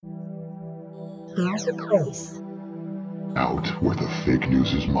There's a place out where the fake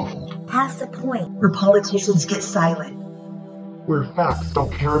news is muffled, past the point where politicians get silent, where facts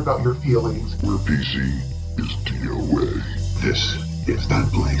don't care about your feelings, where PC is DOA. This is that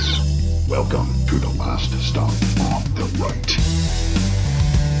place. Welcome to the last stop on the right.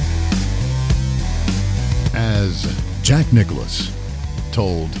 As Jack Nicklaus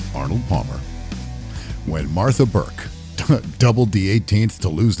told Arnold Palmer, when Martha Burke doubled the 18th to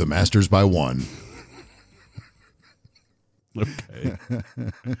lose the Masters by 1. Okay.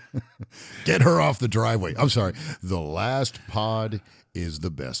 Get her off the driveway. I'm sorry. The last pod is the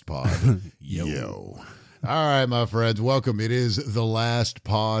best pod. Yo. All right, my friends. Welcome. It is the last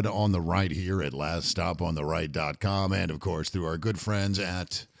pod on the right here at laststopontheright.com and, of course, through our good friends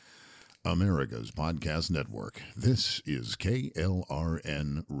at America's Podcast Network. This is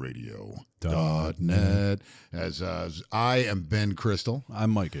KLRNradio.net. As I am Ben Crystal.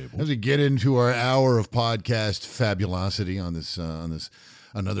 I'm Mike Abel. As we get into our hour of podcast fabulosity on this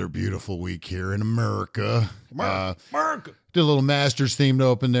another beautiful week here in America. America. Did a little Masters themed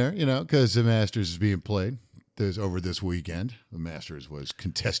open there, because the Masters is being played. Over this weekend. The Masters was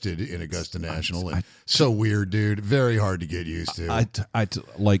contested in Augusta National, and so weird, dude. Very hard to get used to. I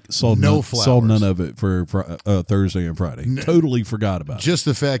saw none of it for Thursday and Friday. Totally forgot about it. Just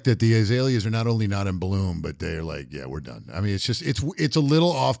the fact that the azaleas are not only not in bloom, but they're like, yeah, we're done. I mean, it's a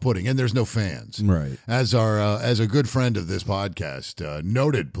little off-putting, and there's no fans. Right. As as a good friend of this podcast,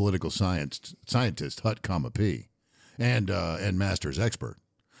 noted political scientist Hut, P, and Masters expert.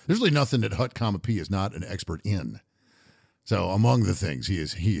 There's really nothing that Hut, P is not an expert in. So among the things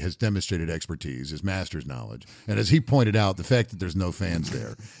he has demonstrated expertise, his master's knowledge. And as he pointed out, the fact that there's no fans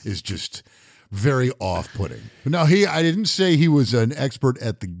there is just very off-putting. Now, I didn't say he was an expert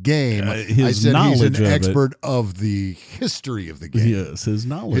at the game. I said he's an expert of the history of the game. Yes, his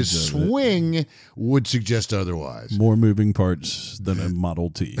knowledge His swing would suggest otherwise. More moving parts than a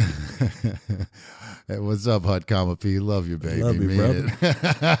Model T. Hey, what's up, Hut, P? Love you, baby. Love you, brother.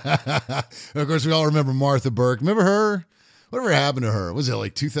 Of course, we all remember Martha Burke. Remember her? Whatever happened to her? Was it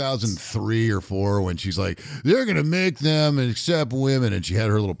like 2003 or 4 when she's like, they're going to make them accept women, and she had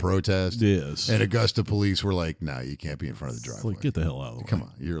her little protest? Yes. And Augusta police were like, no, you can't be in front of the driveway. Like, get the hell out of the way. Come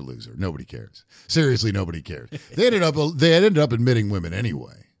on, you're a loser. Nobody cares. Seriously, nobody cares. They ended up admitting women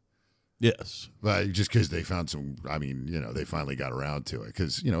anyway. Yes. Just because they found they finally got around to it.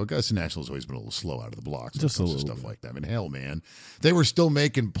 Because, Augusta National's always been a little slow out of the blocks. Just a little stuff like that. I mean, hell, man. They were still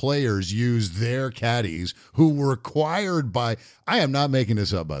making players use their caddies who were required by, I am not making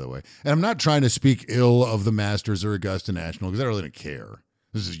this up, by the way. And I'm not trying to speak ill of the Masters or Augusta National because I really don't care.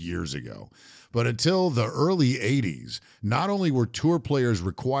 This is years ago. But until the early 80s, not only were tour players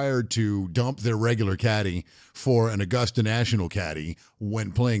required to dump their regular caddy for an Augusta National caddy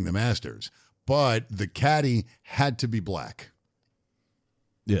when playing the Masters, but the caddy had to be black.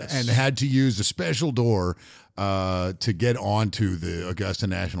 Yes. And had to use a special door to get onto the Augusta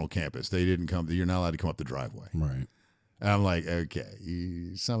National campus. You're not allowed to come up the driveway. Right. And I'm like,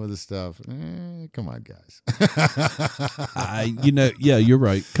 okay, some of the stuff, come on, guys. Yeah, you're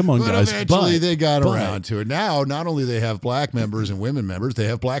right. Come on, guys. Eventually they got around to it. Now, not only they have black members and women members, they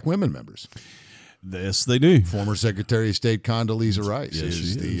have black women members. Yes, they do. Former Secretary of State Condoleezza Rice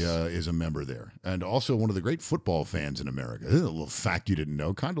is a member there. And also one of the great football fans in America. This is a little fact you didn't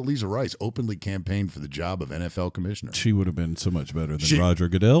know. Condoleezza Rice openly campaigned for the job of NFL commissioner. She would have been so much better than Roger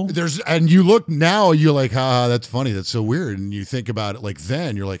Goodell. And you look now, you're like, that's funny. That's so weird. And you think about it like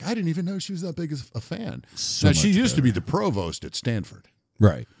then, you're like, I didn't even know she was that big a fan. Now, she used to be the provost at Stanford.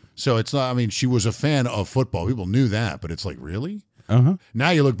 Right. So it's not, she was a fan of football. People knew that, but it's like, really? Uh-huh.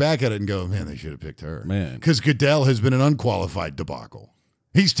 Now you look back at it and go, man, they should have picked her. Man. Because Goodell has been an unqualified debacle.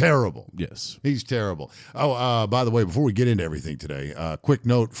 He's terrible. Yes. He's terrible. Oh, by the way, before we get into everything today, quick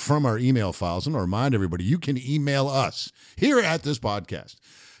note from our email files. And to remind everybody, you can email us here at this podcast.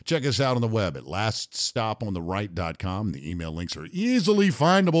 Check us out on the web at laststopontheright.com. The email links are easily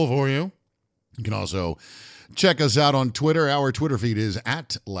findable for you. You can also check us out on Twitter. Our Twitter feed is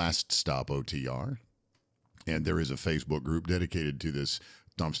at laststopotr. And there is a Facebook group dedicated to this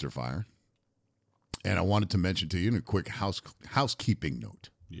dumpster fire. And I wanted to mention to you in a quick housekeeping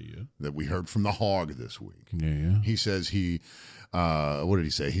note that we heard from the Hog this week. Yeah. He says what did he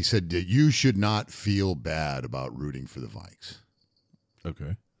say? He said that you should not feel bad about rooting for the Vikes.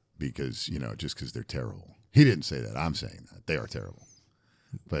 Okay. Because, just because they're terrible. He didn't say that. I'm saying that. They are terrible.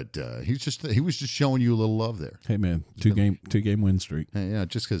 But he was just showing you a little love there. Hey man, two game win streak. Yeah,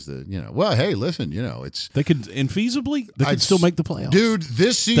 just because well, hey, listen, it's they could infeasibly still make the playoffs, dude.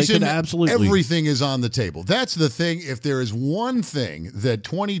 This season, absolutely everything is on the table. That's the thing. If there is one thing that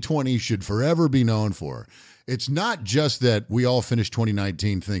 2020 should forever be known for, it's not just that we all finished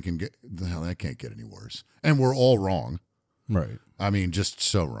 2019 thinking, hell, that can't get any worse, and we're all wrong. Right. I mean, just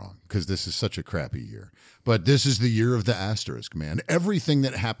so wrong, because this is such a crappy year. But this is the year of the asterisk, man. Everything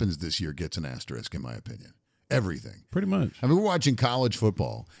that happens this year gets an asterisk, in my opinion. Everything. Pretty much. I mean, we're watching college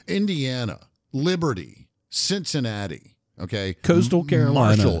football. Indiana, Liberty, Cincinnati, okay? Coastal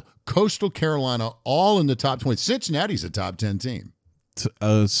Carolina. Marshall, Coastal Carolina, all in the top 20. Cincinnati's a top 10 team.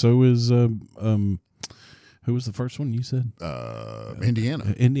 So is who was the first one you said?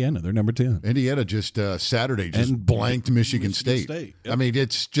 Indiana. Indiana, they're number 10. Indiana just Saturday blanked Michigan State. Yep. I mean,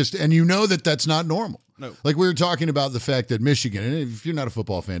 it's just, and that's not normal. No. Like we were talking about the fact that Michigan, and if you're not a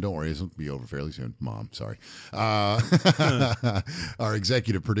football fan, don't worry, it'll be over fairly soon. Mom, sorry. Our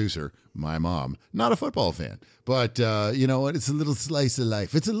executive producer, my mom, not a football fan. But you know what? It's a little slice of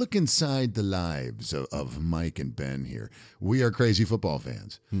life. It's a look inside the lives of Mike and Ben here. We are crazy football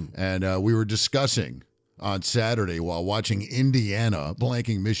fans. And we were discussing on Saturday while watching Indiana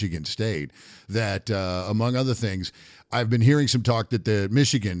blanking Michigan State that, among other things, I've been hearing some talk that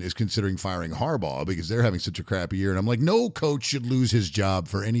Michigan is considering firing Harbaugh because they're having such a crappy year. And I'm like, no coach should lose his job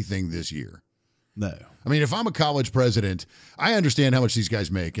for anything this year. No. I mean, if I'm a college president, I understand how much these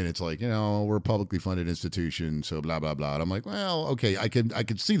guys make. And it's like, we're a publicly funded institution, so blah, blah, blah. And I'm like, well, okay, I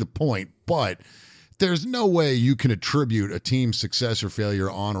can see the point, but there's no way you can attribute a team's success or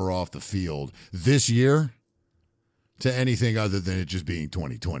failure on or off the field this year to anything other than it just being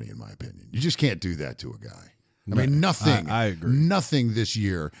 2020, in my opinion. You just can't do that to a guy. I mean, nothing. I agree. Nothing this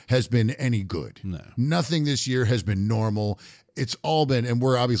year has been any good. No. Nothing this year has been normal. It's all been, and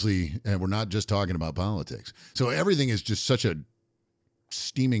we're not just talking about politics. So everything is just such a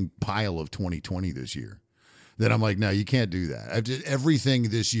steaming pile of 2020 this year that I'm like, no, you can't do that. Everything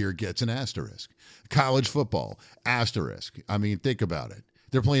this year gets an asterisk. College football, asterisk. I mean, think about it.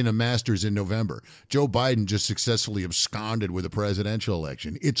 They're playing the Masters in November. Joe Biden just successfully absconded with a presidential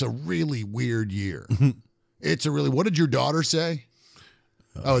election. It's a really weird year. What did your daughter say?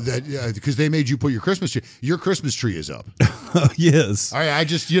 Because they made you put your Christmas tree. Your Christmas tree is up. Yes. All right,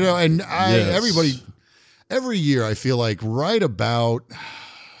 everybody, every year I feel like right about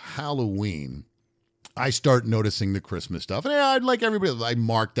Halloween, I start noticing the Christmas stuff. And I'd like everybody, I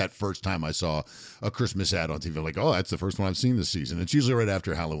marked that first time I saw a Christmas ad on TV. Like, oh, that's the first one I've seen this season. It's usually right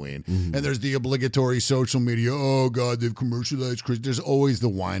after Halloween. Mm-hmm. And there's the obligatory social media. Oh, God, they've commercialized Christmas. There's always the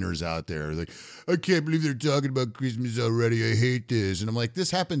whiners out there. Like, I can't believe they're talking about Christmas already. I hate this. And I'm like,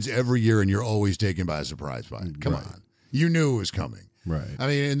 this happens every year, and you're always taken by surprise by it. Come on. You knew it was coming. Right. I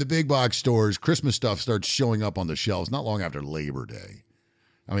mean, in the big box stores, Christmas stuff starts showing up on the shelves not long after Labor Day.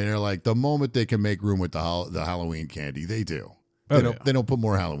 I mean, they're like, the moment they can make room with the Halloween candy, they do. They don't put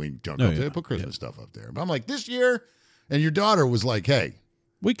more Halloween junk up there. They put Christmas stuff up there. But I'm like, this year, and your daughter was like, hey.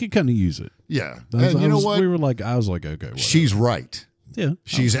 We could kind of use it. Yeah. And you know what? I was like, okay, whatever. She's right. Yeah.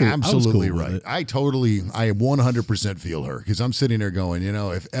 She's absolutely right. I 100% feel her because I'm sitting there going,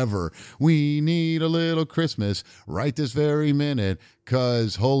 if ever we need a little Christmas right this very minute,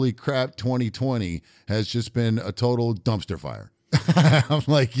 because holy crap, 2020 has just been a total dumpster fire. I'm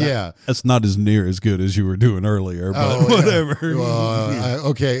like, yeah. That's not as near as good as you were doing earlier, but whatever. Yeah. Well,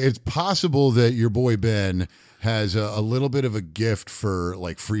 okay, it's possible that your boy Ben has a little bit of a gift for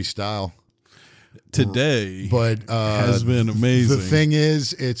like freestyle. Today but has been amazing. The thing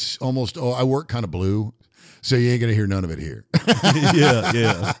is, it's almost, I work kind of blue, so you ain't going to hear none of it here.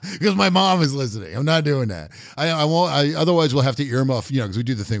 Yeah. Because my mom is listening. I'm not doing that. I won't. Otherwise, we'll have to earmuff, because we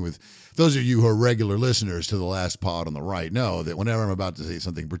do the thing with those of you who are regular listeners to the last pod on the right know that whenever I'm about to say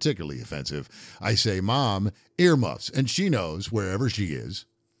something particularly offensive, I say, Mom, earmuffs. And she knows wherever she is,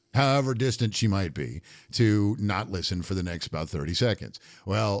 however distant she might be, to not listen for the next about 30 seconds.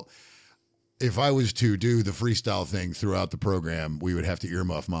 Well, if I was to do the freestyle thing throughout the program, we would have to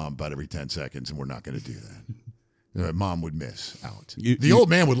earmuff Mom about every 10 seconds, and we're not going to do that. Mom would miss out. The old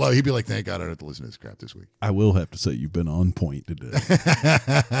man would love. He'd be like, "Thank God I don't have to listen to this crap this week." I will have to say you've been on point today.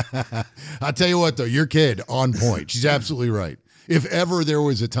 I'll tell you what, though, your kid on point. She's absolutely right. If ever there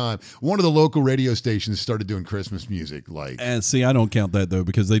was a time, one of the local radio stations started doing Christmas music, and see, I don't count that though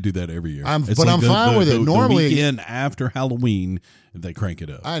because they do that every year. I'm fine with it. Normally, the weekend after Halloween, they crank it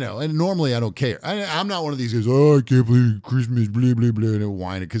up. I know, and normally I don't care. I'm not one of these guys. Oh, I can't believe Christmas, blah blah blah, and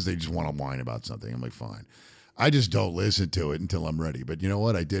whine it because they just want to whine about something. I'm like, fine. I just don't listen to it until I'm ready. But you know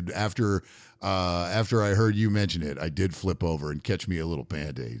what? I did after I heard you mention it. I did flip over and catch me a little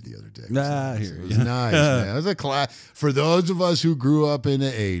Band-Aid the other day. It was nice, man. It was a class for those of us who grew up in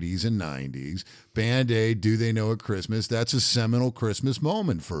the 80s and 90s. Band-Aid, Do They Know At Christmas? That's a seminal Christmas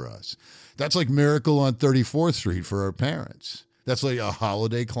moment for us. That's like Miracle on 34th Street for our parents. That's like a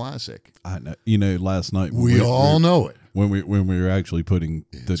holiday classic. I know. You know, last night we all know it when we were actually putting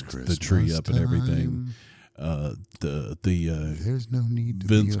the tree up and everything. There's no need to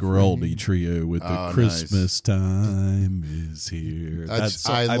Vince Guaraldi trio with the Christmas time is here. I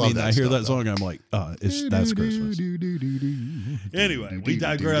hear that song. I'm like, that's Christmas. Anyway, we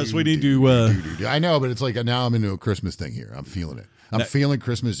digress. We need to. I know, but it's like now I'm into a Christmas thing here. I'm feeling it. I'm feeling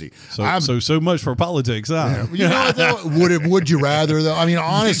Christmassy. So much for politics, huh? Yeah. You know what, though? Would you rather, though? I mean,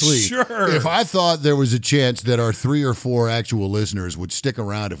 honestly, sure. If I thought there was a chance that our 3 or 4 actual listeners would stick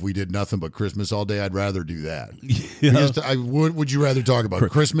around if we did nothing but Christmas all day, I'd rather do that. Yeah. Would you rather talk about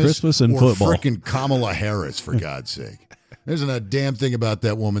Christmas and or football? Frickin' Kamala Harris, for God's sake? There isn't a damn thing about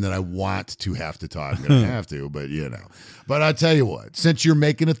that woman that I want to have to talk. I'm going to have to, but you know. But I tell you what, since you're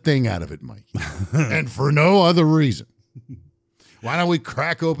making a thing out of it, Mike, and for no other reason, why don't we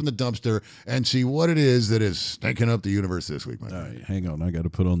crack open the dumpster and see what it is that is stinking up the universe this week, my friend? All right, hang on. I got to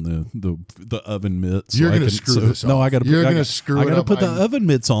put on the oven mitts. You're going to screw this up. No, I got to. You're going to screw it up. I got to put the oven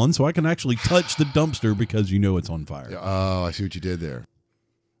mitts on so I can actually touch the dumpster because you know it's on fire. Oh, I see what you did there.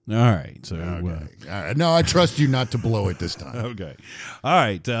 All right. So, all right. No, I trust you not to blow it this time. Okay. All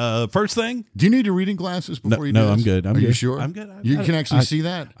right. First thing. Do you need your reading glasses before you do this? No, I'm good. Are you sure? I'm good. You can actually see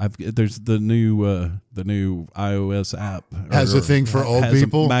that? There's the new iOS app has a thing for old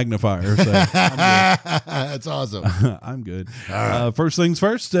people. A magnifier. So I'm good. That's awesome. I'm good. All right. First things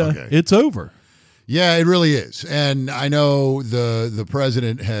first. It's over. Yeah, it really is. And I know the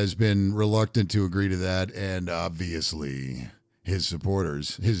president has been reluctant to agree to that, and obviously his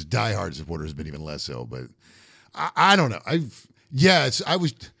supporters, his diehard supporters, have been even less so. But I don't know.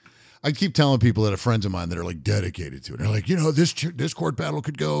 I keep telling people that are friends of mine that are like dedicated to it. They're like, you know, this court battle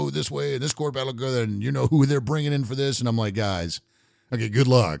could go this way, and this court battle could go there, and you know who they're bringing in for this. And I'm like, guys, okay, good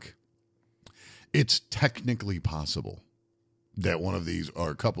luck. It's technically possible that one of these or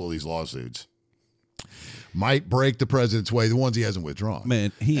a couple of these lawsuits might break the president's way, the ones he hasn't withdrawn.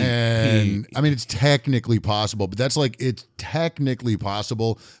 Man, I mean, it's technically possible, but that's like, it's technically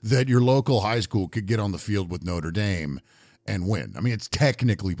possible that your local high school could get on the field with Notre Dame and win. I mean, it's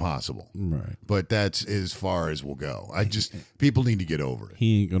technically possible. Right. But that's as far as we'll go. People need to get over it.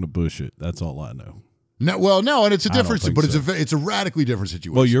 He ain't going to bush it. That's all I know. No, and it's a different, but it's a radically different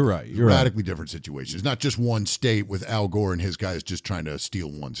situation. Well, you're right. Radically different situation. It's not just one state with Al Gore and his guys just trying to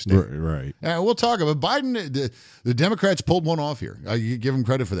steal one state. Right. We'll talk about Biden. The Democrats pulled one off here. You give them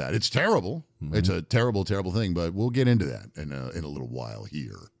credit for that. It's terrible. Mm-hmm. It's a terrible, terrible thing. But we'll get into that in a little while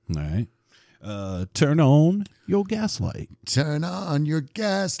here. All right. Turn on your gaslight. Turn on your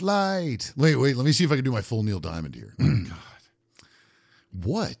gaslight. Wait. Let me see if I can do my full Neil Diamond here. God.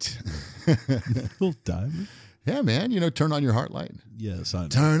 What? Neil Diamond? Yeah, man. You know, turn on your heart light. Yes, I know.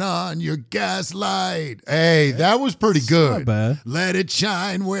 Turn on your gaslight. Hey, that was pretty good. Not bad. Let it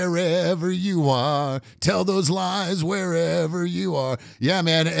shine wherever you are. Tell those lies wherever you are. Yeah,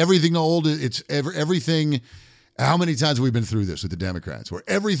 man. Everything old. It's everything. How many times have we been through this with the Democrats, where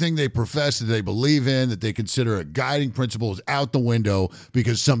everything they profess that they believe in, that they consider a guiding principle, is out the window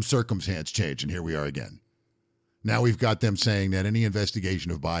because some circumstance changed, and here we are again. Now we've got them saying that any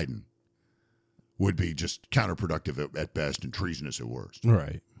investigation of Biden would be just counterproductive at best and treasonous at worst.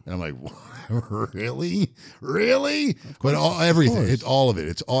 Right. And I'm like, really? But everything's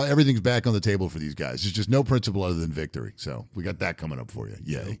back on the table for these guys. There's just no principle other than victory. So we got that coming up for you.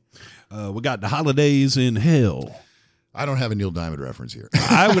 Yay. We got the holidays in hell. I don't have a Neil Diamond reference here.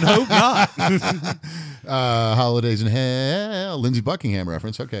 I would hope not. Holidays in hell. Lindsey Buckingham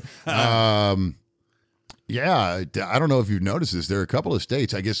reference. Okay. Yeah, I don't know if you've noticed this. There are a couple of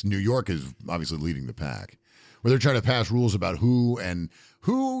states, I guess New York is obviously leading the pack, where they're trying to pass rules about who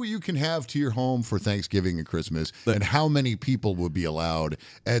you can have to your home for Thanksgiving and Christmas and how many people would be allowed,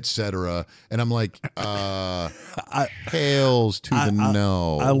 etc. And I'm like, hails to the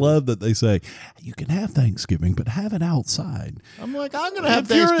no. I love that they say, you can have Thanksgiving, but have it outside. I'm like, I'm going to have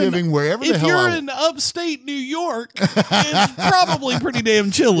Thanksgiving wherever the hell If you're in upstate New York, it's probably pretty damn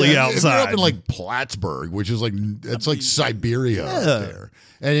chilly outside. If you're up in like Plattsburgh, which is like, it's like Siberia up there.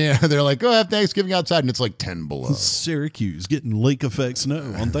 And they're like, go have Thanksgiving outside, and it's like 10 below. Syracuse getting lake effect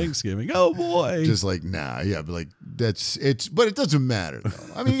snow on Thanksgiving. Oh boy! Just like but like but it doesn't matter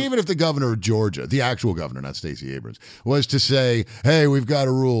though. I mean, even if the governor of Georgia, the actual governor, not Stacey Abrams, was to say, hey, we've got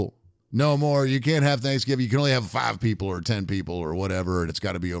a rule. No more. You can't have Thanksgiving. You can only have 5 people or 10 people or whatever, and it's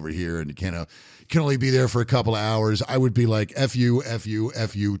got to be over here, and you can only be there for a couple of hours. I would be like, F you, F you,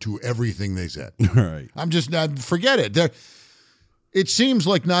 F you to everything they said. Right. Forget it. It seems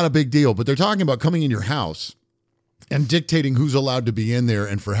like not a big deal, but they're talking about coming in your house and dictating who's allowed to be in there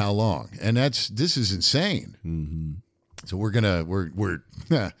and for how long. And this is insane. Mm-hmm. So we're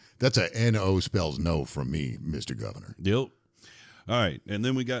that's a N-O spells no from me, Mr. Governor. Yep. All right. And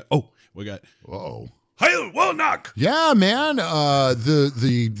then we got Uh-oh. Heil Warnock. Yeah, man.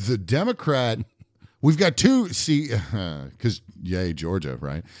 The Democrat, we've got 2, because yay, Georgia,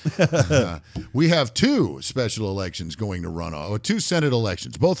 right? We have 2 special elections going to runoff, or 2 Senate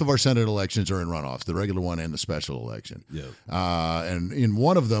elections. Both of our Senate elections are in runoffs, the regular one and the special election. Yeah. And in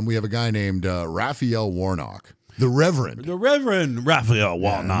one of them, we have a guy named Heil Warnock. The Reverend Raphael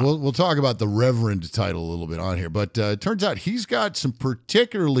Warnock. Yeah, we'll talk about the Reverend title a little bit on here, but it turns out he's got some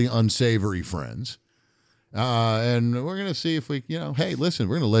particularly unsavory friends, and we're gonna see if we, hey, listen,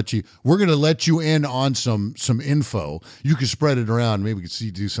 we're gonna let you in on some info. You can spread it around. Maybe we can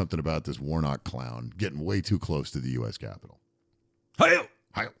do something about this Warnock clown getting way too close to the U.S. Capitol. Heil.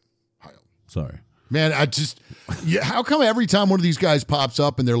 Sorry. Man, how come every time one of these guys pops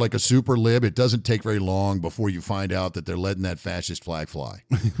up and they're like a super lib, it doesn't take very long before you find out that they're letting that fascist flag fly?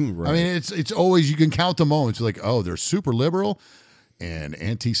 Right. I mean, it's always, you can count the moments like, oh, they're super liberal, an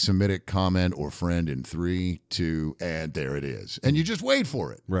anti-Semitic comment or friend in 3, 2, and there it is. And you just wait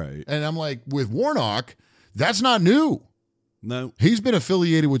for it. Right. And I'm like, with Warnock, that's not new. No. He's been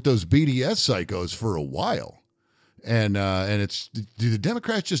affiliated with those BDS psychos for a while. And do the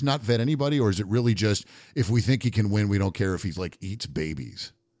Democrats just not vet anybody, or is it really just, if we think he can win, we don't care if he's like eats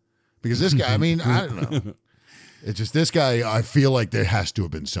babies? Because this guy, I mean, I don't know. It's just this guy, I feel like there has to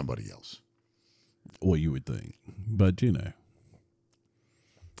have been somebody else. Well, you would think, but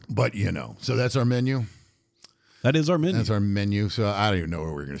so that's our menu. That is our menu. That's our menu. So I don't even know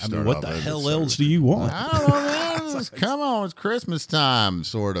where we're going to start. What the hell else do you want? I don't know, man. Come on, it's Christmas time,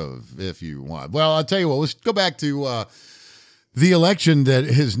 sort of, if you want. Well, I'll tell you what. Let's go back to the election that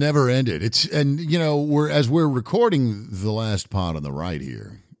has never ended. We're recording the last pod on the right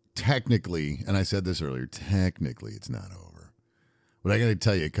here. Technically, and I said this earlier, technically it's not over. But I got to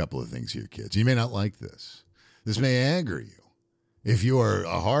tell you a couple of things here, kids. You may not like this. This may anger you. If you are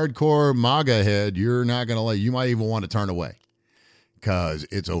a hardcore MAGA head, you're not going to like. You might even want to turn away because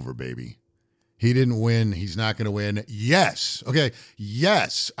it's over, baby. He didn't win. He's not going to win. Yes. Okay.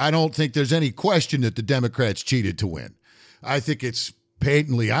 Yes. I don't think there's any question that the Democrats cheated to win. I think it's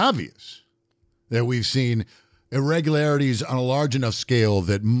patently obvious that we've seen irregularities on a large enough scale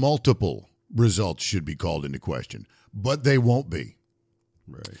that multiple results should be called into question, but they won't be.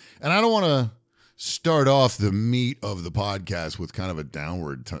 Right. And I don't want to start off the meat of the podcast with kind of a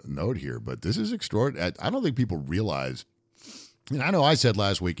downward note here, but this is extraordinary. I don't think people realize, and I know I said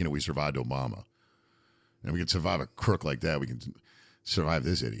last week, we survived Obama. And we can survive a crook like that. We can survive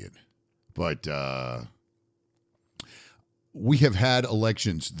this idiot. But we have had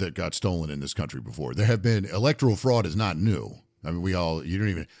elections that got stolen in this country before. There have been, electoral fraud is not new. I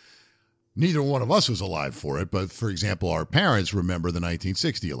mean, neither one of us was alive for it. But for example, our parents remember the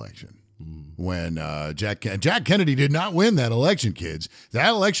 1960 election when Jack Kennedy did not win that election, kids.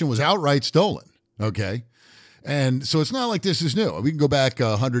 That election was outright stolen. Okay. And so it's not like this is new. We can go back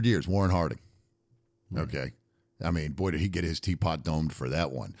 100 years, Warren Harding. Okay. I mean, boy, did he get his teapot domed for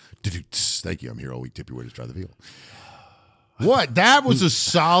that one. Thank you. I'm here all week. Tip your way to try the field. What? That was a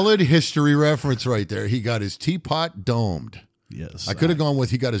solid history reference right there. He got his teapot domed. Yes. I could have gone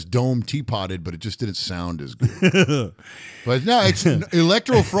with he got his dome teapotted, but it just didn't sound as good. But no,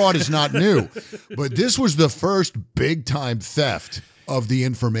 electoral fraud is not new. But this was the first big-time theft of the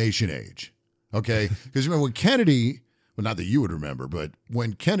information age. Okay? Because remember when Kennedy... Well, not that you would remember, but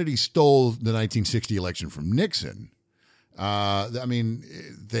when Kennedy stole the 1960 election from Nixon,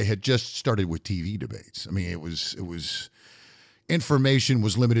 they had just started with TV debates. I mean, it was information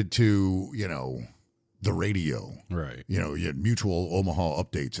was limited to, the radio. Right. You had Mutual Omaha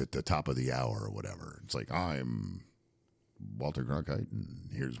updates at the top of the hour or whatever. It's like, I'm Walter Cronkite, and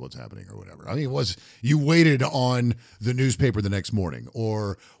here's what's happening or whatever. I mean, you waited on the newspaper the next morning,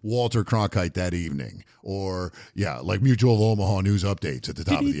 or Walter Cronkite that evening, or like Mutual Omaha news updates at the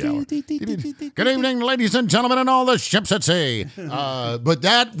top of the hour. Good evening, ladies and gentlemen, and all the ships at sea. But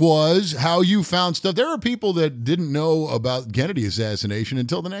that was how you found stuff. There are people that didn't know about Kennedy assassination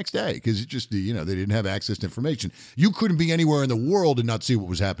until the next day because it just, they didn't have access to information. You couldn't be anywhere in the world and not see what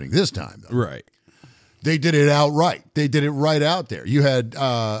was happening this time, though. Right. They did it outright. They did it right out there. You had,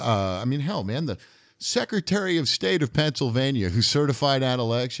 the Secretary of State of Pennsylvania who certified that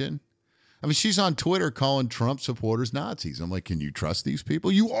election. I mean, she's on Twitter calling Trump supporters Nazis. I'm like, can you trust these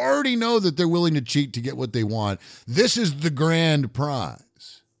people? You already know that they're willing to cheat to get what they want. This is the grand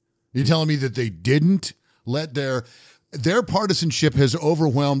prize. You're telling me that they didn't let their partisanship has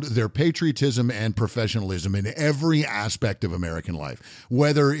overwhelmed their patriotism and professionalism in every aspect of American life,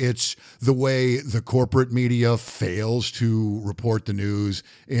 whether it's the way the corporate media fails to report the news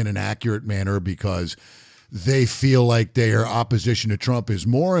in an accurate manner because they feel like their opposition to Trump is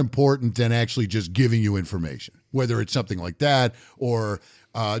more important than actually just giving you information, whether it's something like that or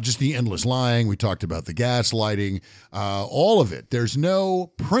just the endless lying. We talked about the gaslighting, all of it. There's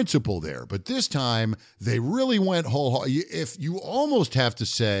no principle there. But this time, they really went whole. If you almost have to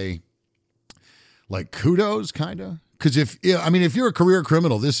say, like, kudos, kind of. Because if you're a career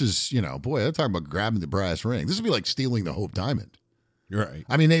criminal, this is, boy, they're talking about grabbing the brass ring. This would be like stealing the Hope Diamond. Right.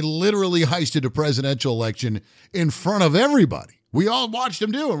 I mean, they literally heisted a presidential election in front of everybody. We all watched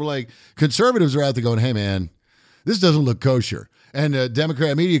them do it. We're like, conservatives are out there going, hey, man, this doesn't look kosher. And the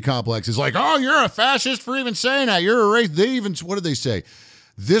Democrat media complex is like, oh, you're a fascist for even saying that. You're a race. What did they say?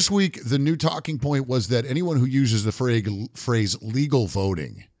 This week, the new talking point was that anyone who uses the phrase legal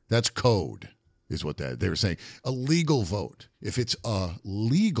voting, that's code, is what they were saying. A legal vote. If it's a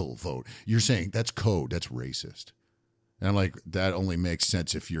legal vote, you're saying that's code. That's racist. And I'm like, that only makes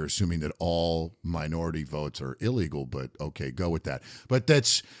sense if you're assuming that all minority votes are illegal, but okay, go with that. But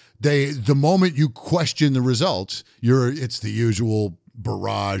the moment you question the results, it's the usual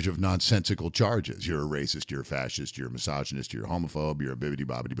barrage of nonsensical charges. You're a racist, you're a fascist, you're a misogynist, you're a homophobe, you're a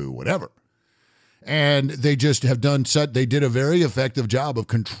bibbidi-bobbidi-boo, whatever. And they just have they did a very effective job of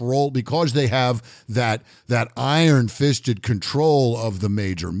control because they have that iron-fisted control of the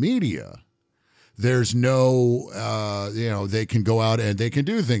major media. There's no, they can go out and they can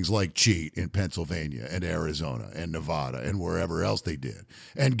do things like cheat in Pennsylvania and Arizona and Nevada and wherever else they did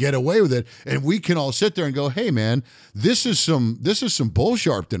and get away with it. And we can all sit there and go, hey, man, this is some bull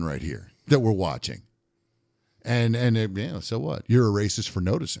Sharpton right here that we're watching. And so what? You're a racist for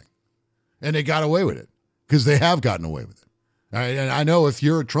noticing. And they got away with it because they have gotten away with it. And I know if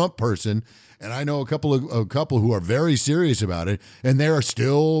you're a Trump person, and I know a couple who are very serious about it, and they are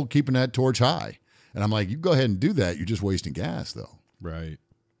still keeping that torch high. And I'm like, you go ahead and do that. You're just wasting gas, though. Right.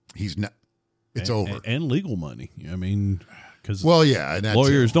 He's not. It's over. And legal money. I mean, because and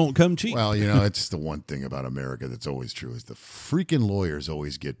lawyers don't come cheap. Well, it's the one thing about America that's always true is the freaking lawyers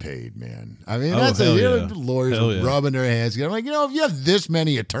always get paid, man. I mean, lawyers are rubbing their hands. I'm like, if you have this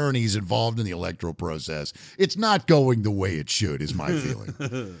many attorneys involved in the electoral process, it's not going the way it should, is my feeling.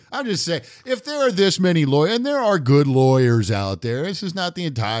 I'm just saying, if there are this many lawyers, and there are good lawyers out there, this is not the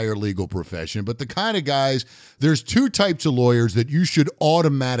entire legal profession, but the kind of guys, there's two types of lawyers that you should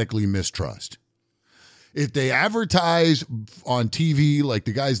automatically mistrust. If they advertise on TV, like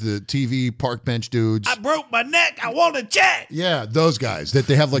the TV park bench dudes. I broke my neck. I want a check. Yeah, those guys that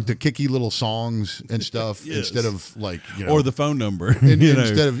they have like the kicky little songs and stuff instead of like, or the phone number.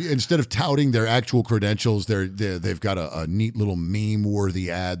 Instead of touting their actual credentials, they've got a neat little meme-worthy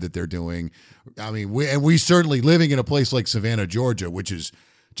ad that they're doing. I mean, we certainly living in a place like Savannah, Georgia, which is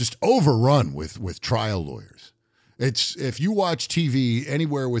just overrun with trial lawyers. If you watch TV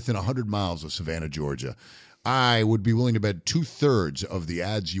anywhere within 100 miles of Savannah, Georgia, I would be willing to bet 2/3 of the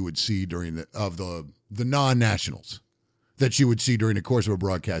ads you would see during the non-nationals that you would see during the course of a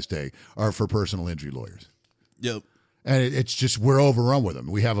broadcast day are for personal injury lawyers. Yep. And it's just we're overrun with them.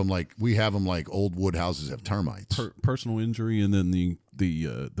 We have them like old wood houses have termites. Personal injury, and then the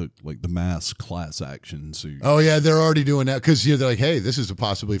mass class action suit. Oh yeah, they're already doing that because they're like, hey, this is a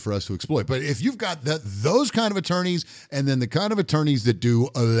possibility for us to exploit. But if you've got those kind of attorneys, and then the kind of attorneys that do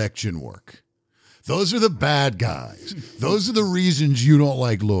election work, those are the bad guys. Those are the reasons you don't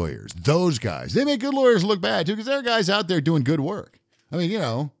like lawyers. Those guys, they make good lawyers look bad too because there are guys out there doing good work. I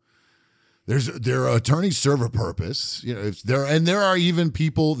mean, their attorneys serve a purpose, there are even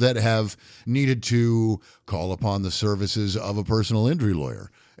people that have needed to call upon the services of a personal injury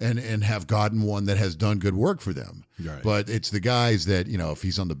lawyer and have gotten one that has done good work for them. Right. But it's the guys that, if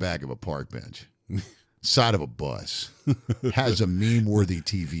he's on the back of a park bench, side of a bus, has a meme-worthy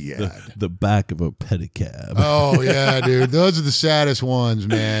TV ad. The back of a pedicab. Oh, yeah, dude. Those are the saddest ones,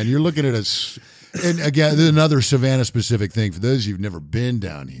 man. You're looking at and again, there's another Savannah-specific thing. For those of you who've never been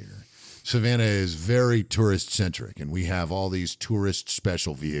down here, Savannah is very tourist-centric, and we have all these tourist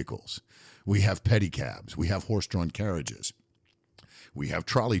special vehicles. We have pedicabs. We have horse-drawn carriages. We have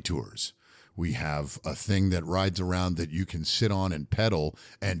trolley tours. We have a thing that rides around that you can sit on and pedal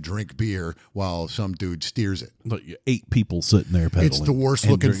and drink beer while some dude steers it. Look, 8 people sitting there pedaling. It's the worst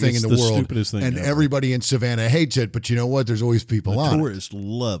looking thing in the world. Stupidest thing and ever. Everybody in Savannah hates it, but you know what? There's always people on it. The tourists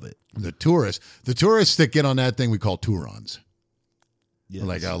love it. The tourists that get on that thing we call Tourons. Yes.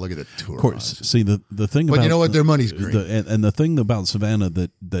 Like, oh, look at the Tourons. Of course. See, the thing about... But you know what? Their money's green. And the thing about Savannah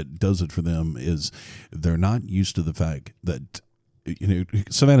that does it for them is they're not used to the fact that...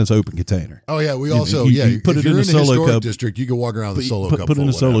 Savannah's open container. Oh yeah, we also you put it in a solo cup district. You can walk around with a solo cup. Put in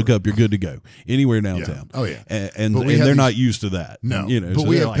a solo cup, you're good to go anywhere downtown. Yeah. Oh yeah, and they're not used to that. No, but so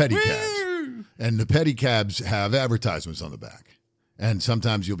we have pedicabs, and the pedicabs have advertisements on the back. And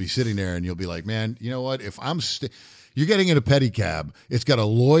sometimes you'll be sitting there and you'll be like, man, you know what? If you're getting in a pedicab, it's got a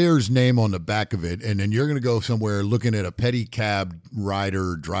lawyer's name on the back of it, and then you're going to go somewhere looking at a pedicab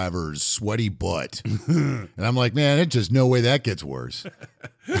driver's sweaty butt. And I'm like, man, it's just no way that gets worse.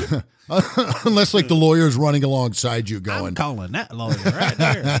 Unless like the lawyer's running alongside you going, I'm calling that lawyer right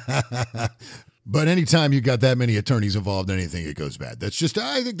there. But anytime you got that many attorneys involved in anything, it goes bad.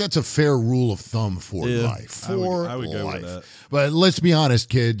 I think that's a fair rule of thumb for life. I would go with that. But let's be honest,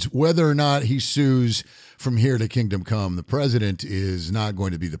 kids, whether or not he sues from here to kingdom come, the president is not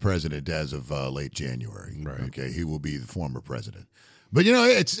going to be the president as of late January. Right. Okay, he will be the former president. But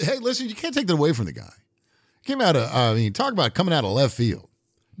hey, listen, you can't take that away from the guy. Came out of, talk about coming out of left field.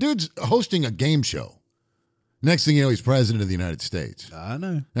 Dude's hosting a game show. Next thing you know, he's president of the United States. I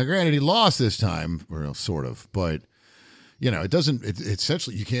know. Now, granted, he lost this time, or sort of, but it's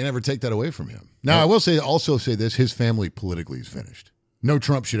essentially you can't ever take that away from him. Now, I will also say this: his family politically is finished. No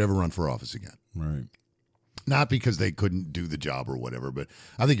Trump should ever run for office again. Right. Not because they couldn't do the job or whatever, but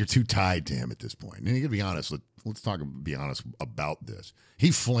I think you're too tied to him at this point. And you got to be honest. Let's be honest about this.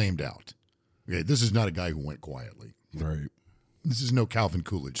 He flamed out. Okay, this is not a guy who went quietly. Right. This is no Calvin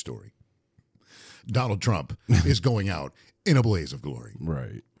Coolidge story. Donald Trump is going out in a blaze of glory.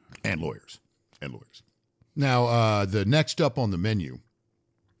 Right. And lawyers. Now, the next up on the menu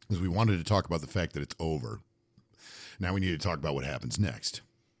is we wanted to talk about the fact that it's over. Now we need to talk about what happens next.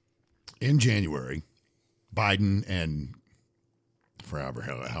 In January, Biden and for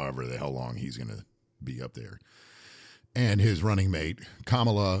however the hell long he's going to be up there, and his running mate,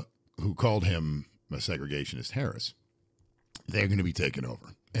 Kamala, who called him a segregationist, Harris, they're going to be taken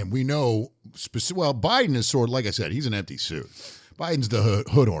over. And we know, Biden is sort of, like I said, he's an empty suit. Biden's the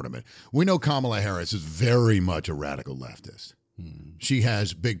hood ornament. We know Kamala Harris is very much a radical leftist. She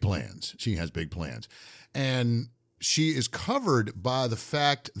has big plans. And she is covered by the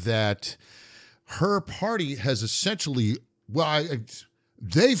fact that her party has essentially,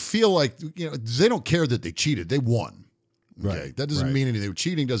 they feel like, they don't care that they cheated. They won. Okay, right. That doesn't mean anything.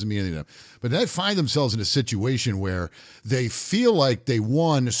 Cheating doesn't mean anything. But they find themselves in a situation where they feel like they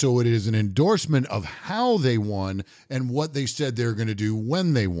won, so it is an endorsement of how they won and what they said they were going to do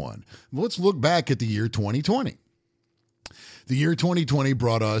when they won. Let's look back at the year 2020. The year 2020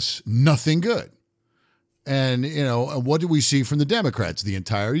 brought us nothing good. And, what did we see from the Democrats the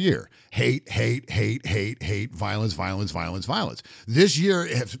entire year? Hate, violence. This year,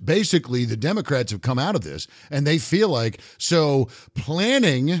 basically, the Democrats have come out of this, and they feel like,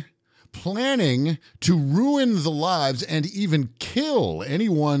 planning to ruin the lives and even kill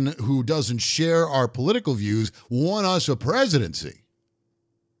anyone who doesn't share our political views won us a presidency.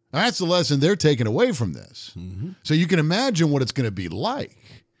 That's the lesson they're taking away from this. Mm-hmm. So you can imagine what it's going to be like.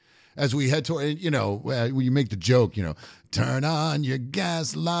 As we head toward, you make the joke, turn on your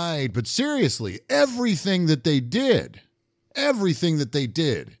gaslight. But seriously, everything that they did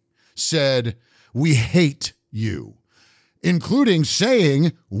said, we hate you, including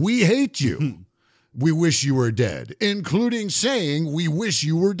saying, we hate you. We wish you were dead, including saying, we wish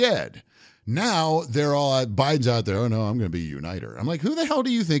you were dead. Now they're all, Biden's out there, oh no, I'm going to be a uniter. I'm like, who the hell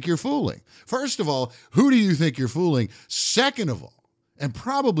do you think you're fooling? First of all, who do you think you're fooling? Second of all, and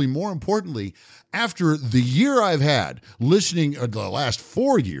probably more importantly, after the year I've had listening, or the last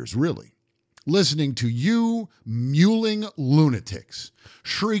 4 years really, listening to you mewling lunatics,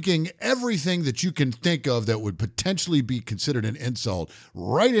 shrieking everything that you can think of that would potentially be considered an insult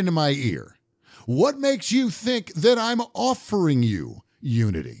right into my ear. What makes you think that I'm offering you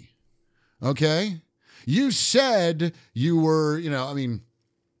unity? Okay? You said you were,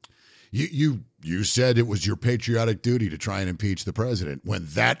 You said it was your patriotic duty to try and impeach the president. When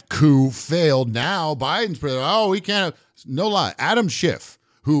that coup failed, now Biden's president. We can't. No lie. Adam Schiff,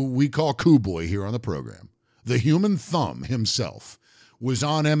 who we call Coup Boy here on the program, the human thumb himself, was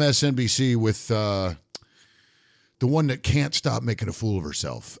on MSNBC with the one that can't stop making a fool of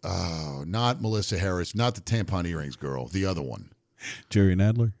herself. Not Melissa Harris, not the tampon earrings girl, the other one. Jerry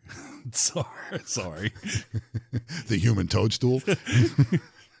Nadler. Sorry. The human toadstool.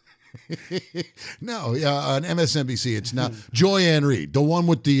 No, on MSNBC, it's not Joy Ann Reid, the one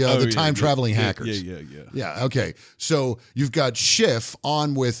with the time traveling hackers. Yeah. Okay. So you've got Schiff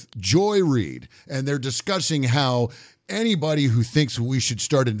on with Joy Reid, and they're discussing how anybody who thinks we should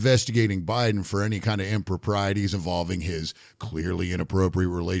start investigating Biden for any kind of improprieties involving his clearly inappropriate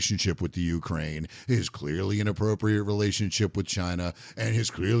relationship with the Ukraine, his clearly inappropriate relationship with China, and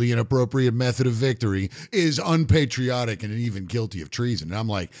his clearly inappropriate method of victory is unpatriotic and even guilty of treason. And I'm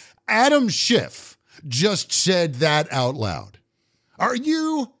like, Adam Schiff just said that out loud. Are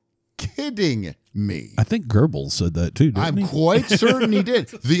you kidding me? I think Goebbels said that too. I'm quite certain he did.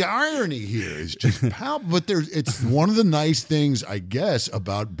 The irony here is just palpable, but it's one of the nice things, I guess,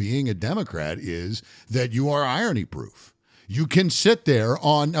 about being a Democrat is that you are irony proof. You can sit there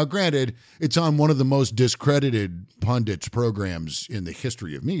on, now granted, it's on one of the most discredited pundits programs in the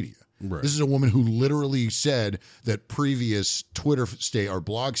history of media. Right. This is a woman who literally said that previous Twitter or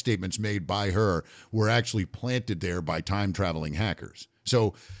blog statements made by her were actually planted there by time-traveling hackers.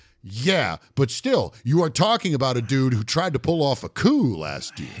 So, yeah, but still, you are talking about a dude who tried to pull off a coup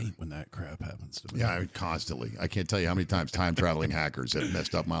last year. I hate when that crap happens to me. Yeah, constantly. I can't tell you how many times time-traveling hackers have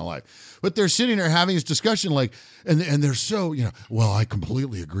messed up my life. But they're sitting there having this discussion like, and they're so, well, I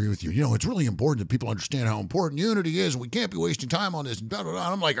completely agree with you. It's really important that people understand how important unity is. We can't be wasting time on this. And blah, blah,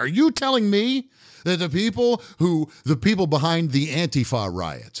 blah. I'm like, are you telling me that the people behind the Antifa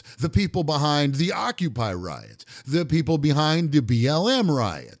riots, the people behind the Occupy riots, the people behind the BLM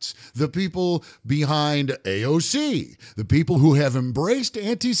riots, the people behind AOC, the people who have embraced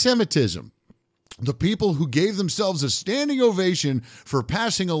anti-Semitism, the people who gave themselves a standing ovation for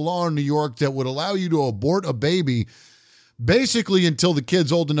passing a law in New York that would allow you to abort a baby basically until the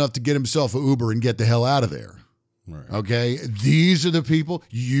kid's old enough to get himself an Uber and get the hell out of there. Right. Okay? These are the people.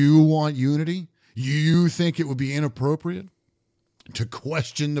 You want unity? You think it would be inappropriate to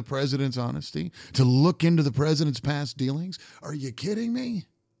question the president's honesty, to look into the president's past dealings? Are you kidding me?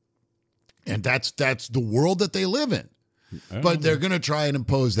 And that's the world that they live in. But they're going to try and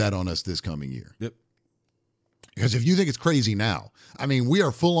impose that on us this coming year. Yep. Because if you think it's crazy now, I mean, we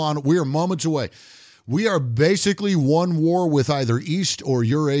are moments away. We are basically one war with either East or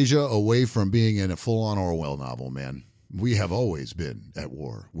Eurasia away from being in a full-on Orwell novel, man. We have always been at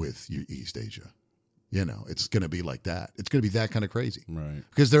war with East Asia. It's going to be like that. It's going to be that kind of crazy. Right.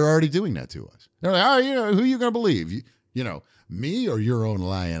 Because they're already doing that to us. They're like, who are you going to believe? Me or your own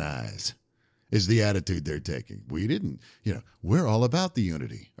lying eyes is the attitude they're taking. We didn't, we're all about the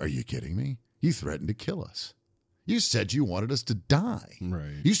unity. Are you kidding me? You threatened to kill us. You said you wanted us to die.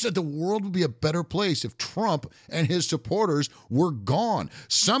 Right. You said the world would be a better place if Trump and his supporters were gone.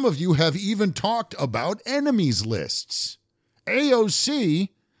 Some of you have even talked about enemies lists. AOC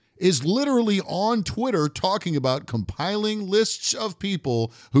is literally on Twitter talking about compiling lists of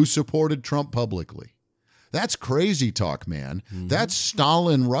people who supported Trump publicly. That's crazy talk, man. Mm-hmm. That's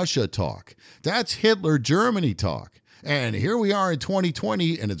Stalin Russia talk. That's Hitler Germany talk. And here we are in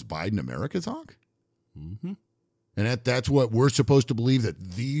 2020, and it's Biden America talk? Mm-hmm. And that's what we're supposed to believe, that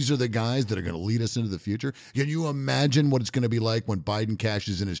these are the guys that are going to lead us into the future? Can you imagine what it's going to be like when Biden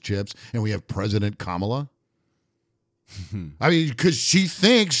cashes in his chips and we have President Kamala? I mean, because she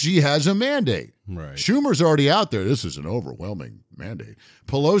thinks she has a mandate. Right. Schumer's already out there. This is an overwhelming mandate.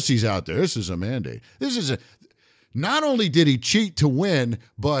 Pelosi's out there. This is a mandate. Not only did he cheat to win,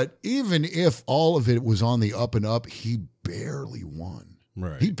 but even if all of it was on the up and up, he barely won.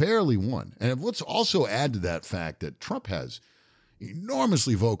 Right. He barely won. And let's also add to that fact that Trump has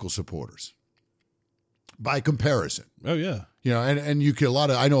enormously vocal supporters by comparison. Oh, yeah. And you can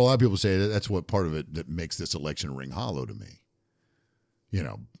I know a lot of people say that's what part of it that makes this election ring hollow to me.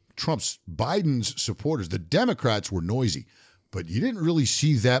 Biden's supporters, the Democrats were noisy, but you didn't really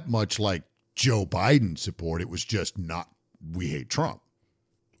see that much like Joe Biden support. It was just not, we hate Trump.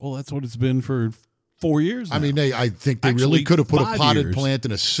 Well, that's what it's been for 4 years now. I mean, I think they really could have put a potted plant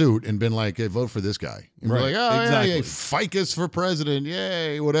in a suit and been like, hey, vote for this guy. And right. Like, oh, exactly. Yeah, ficus for president.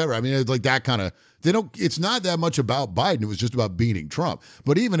 Yay, whatever. I mean, it's like that kind of, it's not that much about Biden. It was just about beating Trump.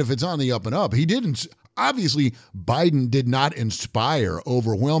 But even if it's on the up and up, obviously, Biden did not inspire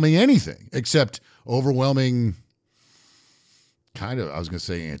overwhelming anything except overwhelming kind of, I was going to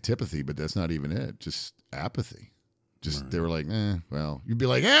say antipathy, but that's not even it. Just apathy. Just right. They were like, well, you'd be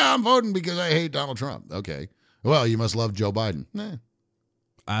like, yeah, I'm voting because I hate Donald Trump. Okay. Well, you must love Joe Biden.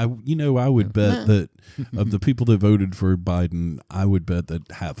 I would bet that of the people that voted for Biden, I would bet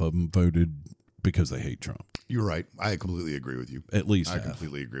that half of them voted because they hate Trump. You're right. I completely agree with you. At least I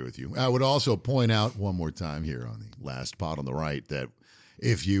completely agree with you. I would also point out one more time here on the last pot on the right that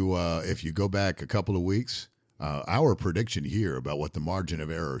if you go back a couple of weeks, our prediction here about what the margin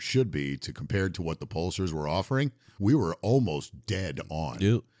of error should be compared to what the pollsters were offering, we were almost dead on.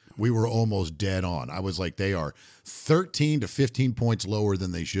 Yep. We were almost dead on. I was like, they are 13 to 15 points lower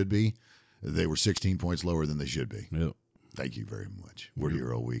than they should be. They were 16 points lower than they should be. Yep. Thank you very much. We're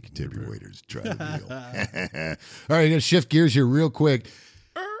here all week. Tip your waiters. Try the deal. All right, I'm going to shift gears here real quick.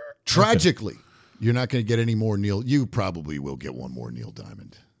 Tragically, you're not going to get any more Neil. You probably will get one more Neil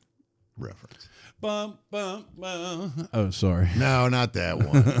Diamond reference. Bum, bum, bum. Oh, sorry. No, not that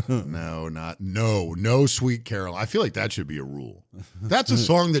one. No, Sweet Carol. I feel like that should be a rule. That's a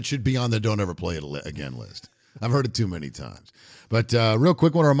song that should be on the Don't Ever Play It Again list. I've heard it too many times. But real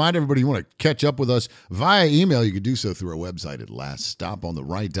quick, want to remind everybody, you want to catch up with us via email, you can do so through our website at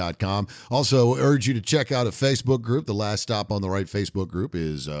laststopontheright.com. Also, urge you to check out a Facebook group. The Last Stop on the Right Facebook group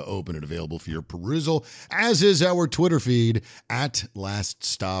is open and available for your perusal, as is our Twitter feed at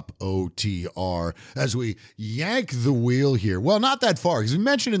LastStopOTR. As we yank the wheel here, well, not that far, because we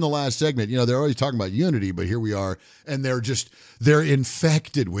mentioned in the last segment, they're always talking about unity, but here we are, and they're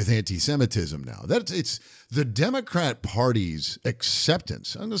infected with anti-Semitism now. It's the Democrat Party's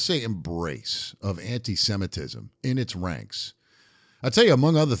acceptance, I'm going to say embrace, of anti-Semitism in its ranks. I'll tell you,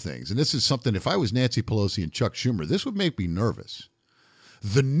 among other things, and this is something, if I was Nancy Pelosi and Chuck Schumer, this would make me nervous.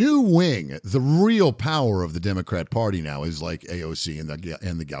 The new wing, the real power of the Democrat Party now is like AOC and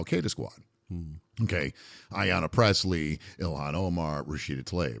the Al-Qaeda squad. Okay, Ayanna Pressley, Ilhan Omar, Rashida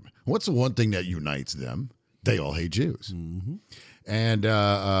Tlaib. What's the one thing that unites them? They all hate Jews. Mm-hmm. And,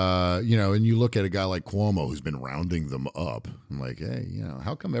 and you look at a guy like Cuomo who's been rounding them up. I'm like, hey,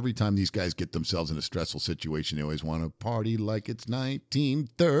 how come every time these guys get themselves in a stressful situation, they always want to party like it's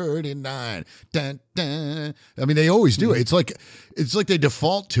 1939? Dun, dun. I mean, they always do it. It's like they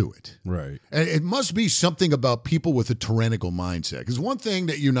default to it. Right. And it must be something about people with a tyrannical mindset. Because one thing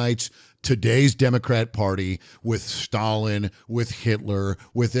that unites today's Democrat Party with Stalin, with Hitler,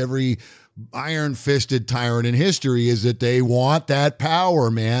 with every iron-fisted tyrant in history is that they want that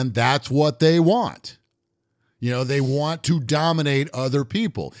power, man. That's what they want. They want to dominate other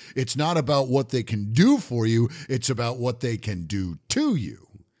people. It's not about what they can do for you. It's about what they can do to you.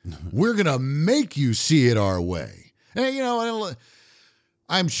 We're going to make you see it our way. And,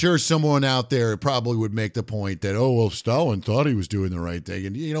 I'm sure someone out there probably would make the point that, Stalin thought he was doing the right thing.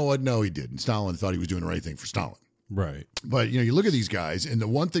 And you know what? No, he didn't. Stalin thought he was doing the right thing for Stalin. Right. But, you look at these guys, and the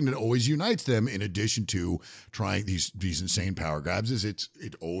one thing that always unites them, in addition to trying these insane power grabs, is it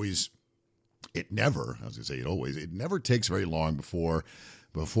never takes very long before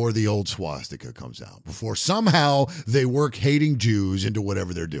the old swastika comes out, before somehow they work hating Jews into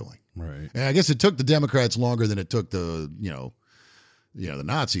whatever they're doing. Right. And I guess it took the Democrats longer than it took the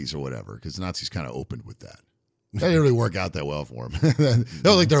Nazis or whatever, because the Nazis kind of opened with that. That didn't really work out that well for them. That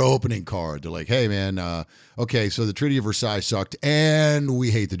was like their opening card. They're like, hey, man, okay, so the Treaty of Versailles sucked, and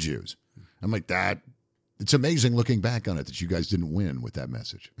we hate the Jews. I'm like, it's amazing looking back on it that you guys didn't win with that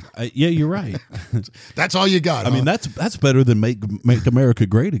message. Yeah, you're right. That's all you got. I mean, that's better than make America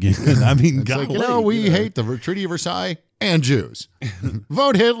great again. I mean, it's we hate the Treaty of Versailles and Jews.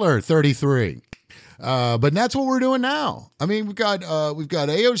 Vote Hitler, 33. But that's what we're doing now. I mean, we've got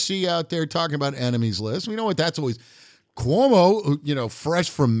AOC out there talking about enemies list. We know what that's always. Cuomo, fresh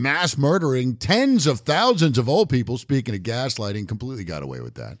from mass murdering tens of thousands of old people, speaking of gaslighting, completely got away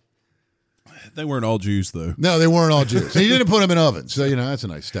with that. They weren't all Jews, though. No, they weren't all Jews. He didn't put them in ovens. So, that's a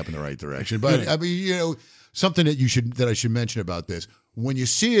nice step in the right direction. But, I mean, something that I should mention about this. When you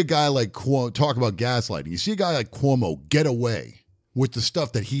see a guy like Cuomo talk about gaslighting, you see a guy like Cuomo get away with the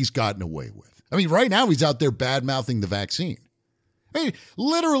stuff that he's gotten away with. I mean, right now he's out there bad-mouthing the vaccine. I mean,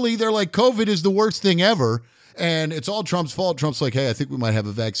 literally, they're like, COVID is the worst thing ever, and it's all Trump's fault. Trump's like, hey, I think we might have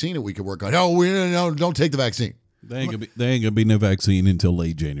a vaccine that we could work on. No, don't take the vaccine. There ain't gonna be no vaccine until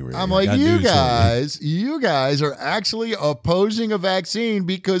late January. I'm like, you guys are actually opposing a vaccine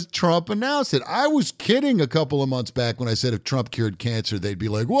because Trump announced it. I was kidding a couple of months back when I said if Trump cured cancer, they'd be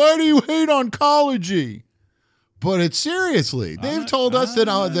like, why do you hate oncology? But it's seriously. They've told us that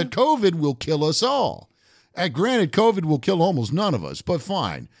COVID will kill us all. Granted, COVID will kill almost none of us, but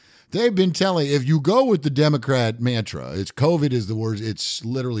fine. They've been telling, if you go with the Democrat mantra, it's COVID is the worst. It's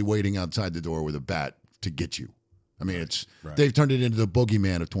literally waiting outside the door with a bat to get you. I mean, they've turned it into the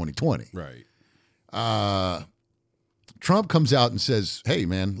boogeyman of 2020. Right. Trump comes out and says, hey,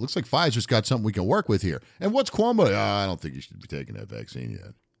 man, looks like Pfizer's got something we can work with here. And what's Cuomo? I don't think you should be taking that vaccine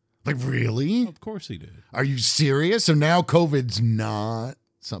yet. Like, really? Of course he did. Are you serious? So now COVID's not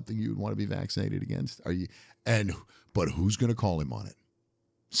something you would want to be vaccinated against? But who's going to call him on it?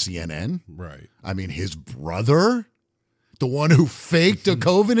 CNN? Right. I mean, his brother The one who faked a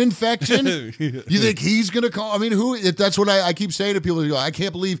COVID infection? You think he's going to call? I mean, that's what I keep saying to people. I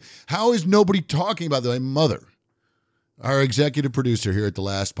can't believe, how is nobody talking about that? My mother, our executive producer here at the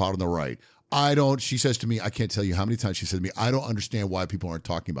last pot on the right, she says to me, I can't tell you how many times she said to me, I don't understand why people aren't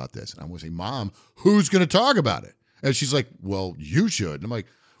talking about this. And I'm going to say, Mom, who's going to talk about it? And she's like, well, you should. And I'm like,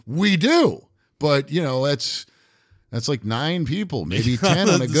 we do. But, that's like 9 people, maybe 10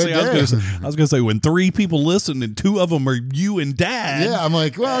 on a good day. I was going to say, when 3 people listen and 2 of them are you and Dad. Yeah, I'm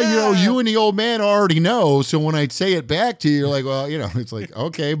like, well, you and the old man already know. So when I say it back to you, you're like, well, it's like,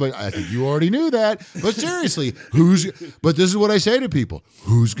 okay, but I think you already knew that. But seriously, but this is what I say to people.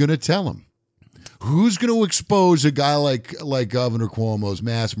 Who's going to tell them? Who's going to expose a guy like Governor Cuomo's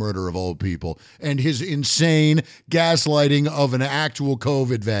mass murder of old people and his insane gaslighting of an actual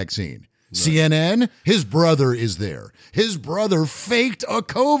COVID vaccine? Right. CNN, his brother is there. His brother faked a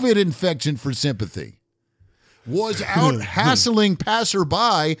COVID infection for sympathy. Was out hassling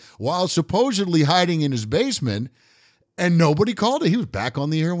passerby while supposedly hiding in his basement, and nobody called it. He was back on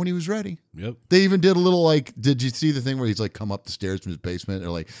the air when he was ready. Yep. They even did a little did you see the thing where he's like come up the stairs from his basement? They're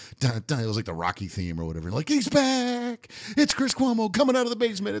like, dun, dun. It was like the Rocky theme or whatever. Like, he's back. It's Chris Cuomo coming out of the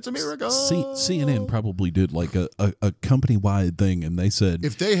basement. It's a miracle. CNN probably did like a company-wide thing, and they said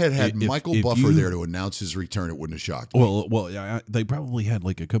if they had Michael Buffer there to announce his return, it wouldn't have shocked me. Well, yeah, they probably had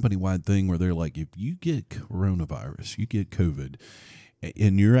like a company-wide thing where they're like, if you get coronavirus, you get COVID,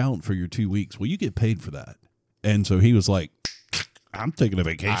 and you're out for your 2 weeks, well, you get paid for that. And so he was like, I'm taking a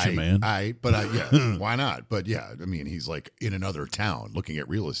vacation, man. Yeah, why not? But yeah, I mean, he's like in another town looking at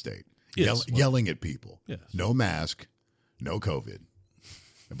real estate, yelling at people. Yes. No mask, no COVID.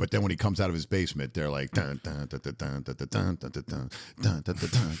 But then when he comes out of his basement, they're like, dun, dun, dun, dun, dun, dun, dun, dun, dun, dun, dun, dun,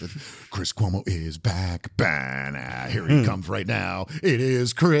 dun. Chris Cuomo is back. Here he comes right now. It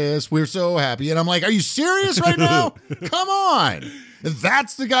is Chris. We're so happy. And I'm like, are you serious right now? Come on.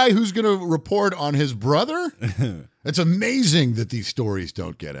 That's the guy who's going to report on his brother? It's amazing that these stories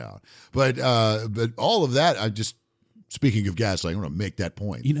don't get out. But all of that, speaking of gaslighting, I want to make that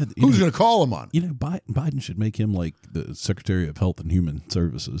point. Who's going to call him on? Biden should make him like the Secretary of Health and Human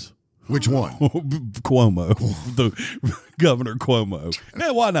Services. Which one? Cuomo. The Governor Cuomo.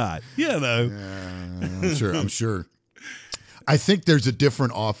 Man, why not? I'm sure. I think there's a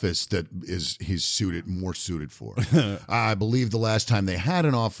different office that he's more suited for. I believe the last time they had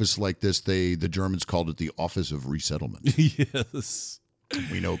an office like this, the Germans called it the Office of Resettlement. Yes.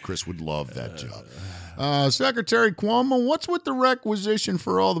 We know Chris would love that job. Secretary Cuomo, what's with the requisition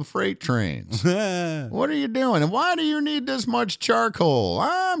for all the freight trains? What are you doing? And why do you need this much charcoal?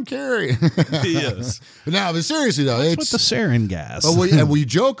 I'm curious. Yes. Now, but seriously, though, it's with the sarin gas. And we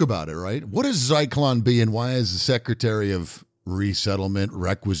joke about it, right? What is Zyklon B, and why is the Secretary of Resettlement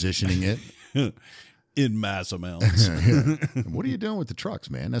requisitioning it? In mass amounts. What are you doing with the trucks,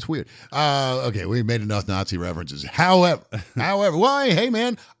 man? That's weird. Okay, we made enough Nazi references. However, well, hey,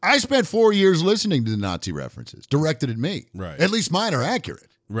 man, I spent 4 years listening to the Nazi references directed at me. Right. At least mine are accurate.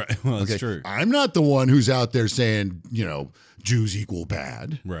 Right. Well, that's true. I'm not the one who's out there saying, Jews equal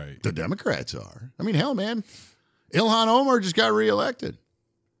bad. Right. The Democrats are. I mean, hell, man, Ilhan Omar just got reelected.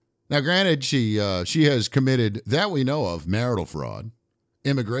 Now, granted, she has committed, that we know of, marital fraud,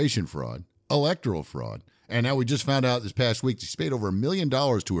 immigration fraud, electoral fraud. And now we just found out this past week she paid over $1 million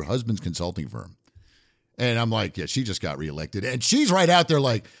to her husband's consulting firm. And I'm like, yeah, she just got reelected. And she's right out there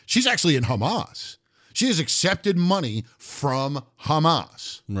like, she's actually in Hamas. She has accepted money from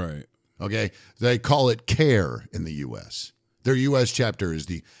Hamas. Right. Okay. They call it CARE in the U.S. Their U.S. chapter is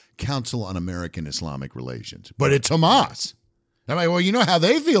the Council on American Islamic Relations. But it's Hamas. I'm like, well, you know how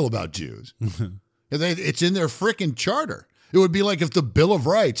they feel about Jews. It's in their frickin' charter. It would be like if the Bill of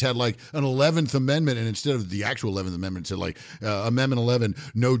Rights had like an 11th Amendment, and instead of the actual 11th Amendment, it said like Amendment 11,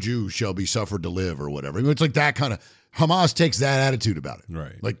 no Jew shall be suffered to live or whatever. I mean, it's like that kind of, Hamas takes that attitude about it.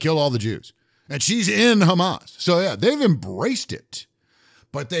 Right. Like, kill all the Jews. And she's in Hamas. So, yeah, they've embraced it.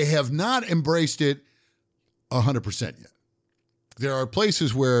 But they have not embraced it 100% yet. There are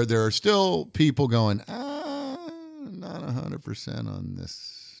places where there are still people going, not 100% on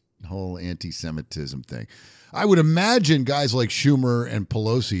this whole anti-Semitism thing. I would imagine guys like Schumer and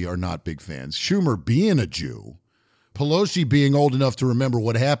Pelosi are not big fans. Schumer being a Jew, Pelosi being old enough to remember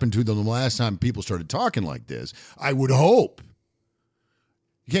what happened to them the last time people started talking like this. I would hope.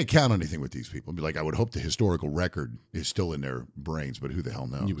 You can't count on anything with these people. Be like, I would hope the historical record is still in their brains, but who the hell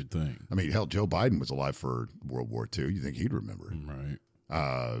knows? You would think. I mean, hell, Joe Biden was alive for World War II. You think he'd remember it? Right.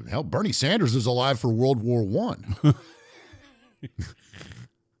 Hell, Bernie Sanders is alive for World War I.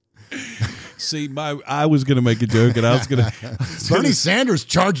 See, I was going to make a joke, and I was going to. Bernie Sanders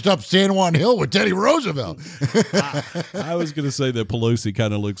charged up San Juan Hill with Teddy Roosevelt. I was going to say that Pelosi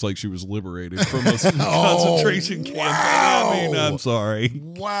kind of looks like she was liberated from a concentration camp. Wow. I mean, I'm sorry.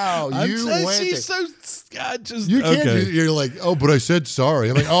 Wow, she's so. I just you can't. okay. You're like, oh, but I said sorry.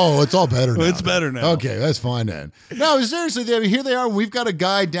 I'm like, oh, it's all better now. It's better now. Okay, that's fine then. No, seriously, here they are. We've got a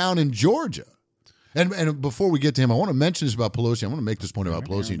guy down in Georgia. And before we get to him, I want to mention this about Pelosi. I want to make this point about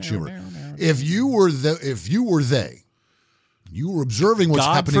Pelosi and Schumer. If you were you were observing what's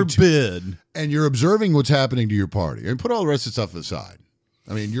happening. God forbid. And you're observing what's happening to your party. And put all the rest of the stuff aside.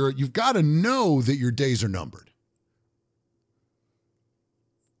 I mean, you've got to know that your days are numbered.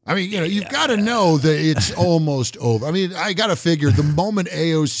 I mean, you've got to know that it's almost over. I mean, I got to figure the moment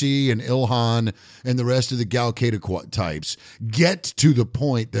AOC and Ilhan and the rest of the Gal-Qaeda types get to the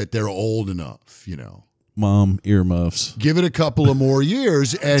point that they're old enough, Mom, earmuffs. Give it a couple of more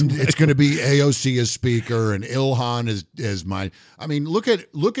years, and it's going to be AOC as speaker and Ilhan as my. I mean, look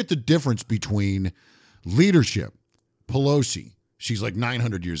at the difference between leadership. Pelosi, she's like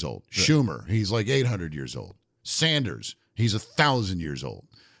 900 years old. Right. Schumer, he's like 800 years old. Sanders, he's 1,000 years old.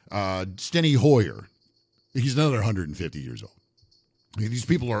 Steny Hoyer, he's another 150 years old. I mean, these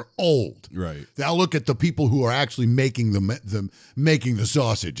people are old. Right. Now look at the people who are actually making making the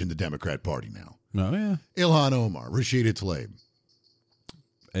sausage in the Democrat Party now. Oh, yeah. Ilhan Omar, Rashida Tlaib,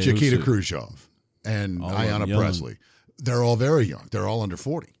 AOC. Chiquita Khrushchev, and all Ayanna Pressley. They're all very young. They're all under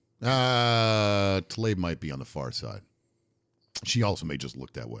 40. Tlaib might be on the far side. She also may just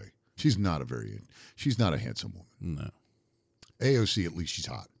look that way. She's not a handsome woman. No. AOC, at least she's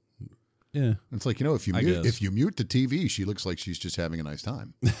hot. Yeah. It's like, if you mute the TV, she looks like she's just having a nice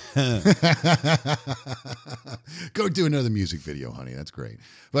time. Go do another music video, honey. That's great.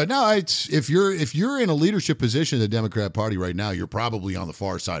 But no, if you're in a leadership position in the Democrat Party right now, you're probably on the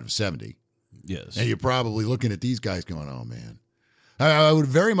far side of 70. Yes. And you're probably looking at these guys going, oh, man. I would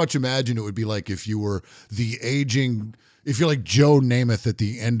very much imagine it would be like if you were if you're like Joe Namath at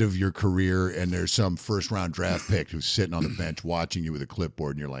the end of your career and there's some first-round draft pick who's sitting on the bench watching you with a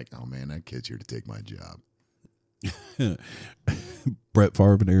clipboard and you're like, oh, man, that kid's here to take my job. Brett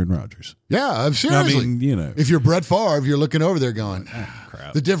Favre and Aaron Rodgers. Yeah, seriously. I mean, if you're Brett Favre, you're looking over there going,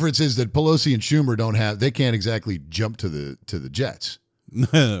 crap. The difference is that Pelosi and Schumer they can't exactly jump to the Jets.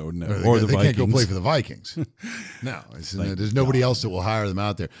 No, or the Vikings. They can't go play for the Vikings. No, there's nobody else that will hire them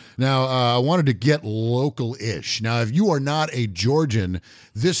out there. Now, I wanted to get local-ish. Now, if you are not a Georgian,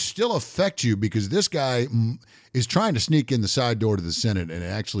 this still affects you because this guy is trying to sneak in the side door to the Senate, and it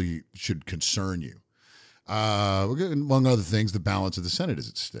actually should concern you. Among other things, the balance of the Senate is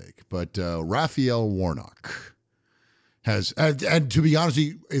at stake. But Heil Warnock has, and to be honest,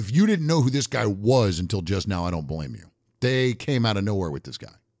 if you didn't know who this guy was until just now, I don't blame you. They came out of nowhere with this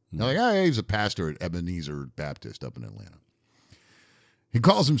guy. They're like, he's a pastor at Ebenezer Baptist up in Atlanta. He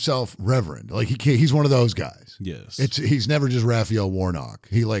calls himself Reverend. Like he's one of those guys. Yes. He's never just Heil Warnock.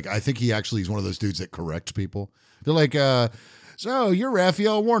 I think he actually is one of those dudes that corrects people. They're like, so you're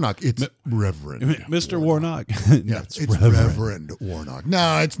Heil Warnock. It's Reverend. Mr. Warnock. Yeah, it's Reverend Warnock.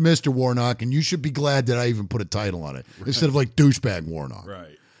 No, it's Mr. Warnock, and you should be glad that I even put a title on it instead of like douchebag Warnock.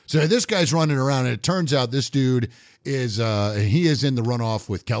 Right. So this guy's running around, and it turns out this dude is in the runoff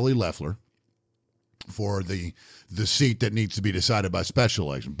with Kelly Loeffler for the seat that needs to be decided by special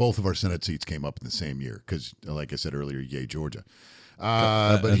election. Both of our Senate seats came up in the same year because, like I said earlier, yay Georgia.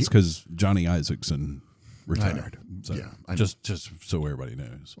 But that's because Johnny Isaacson retired. So yeah, just so everybody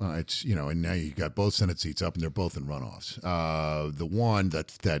knows. Well, it's and now you got both Senate seats up, and they're both in runoffs. The one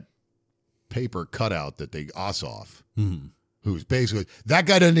that paper cutout that they Ossoff. Mm-hmm. Who's basically, that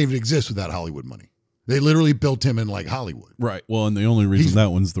guy doesn't even exist without Hollywood money. They literally built him in like Hollywood. Right. Well, and the only reason that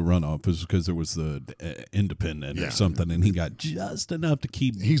one's the runoff is because there was the independent or something, and he got just enough to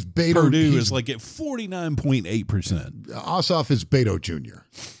keep Purdue is like at 49.8%. Ossoff is Beto Jr.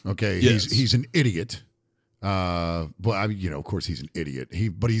 Okay. Yes. He's an idiot. But of course he's an idiot.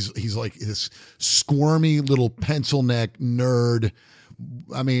 He's like this squirmy little pencil neck nerd.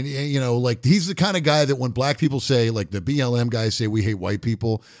 I mean, like he's the kind of guy that when black people say, like the BLM guys say we hate white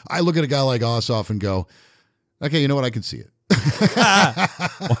people, I look at a guy like Ossoff and go, okay, you know what? I can see it.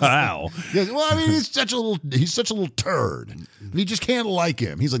 Wow. Yeah, well, I mean, he's such a little turd. You just can't like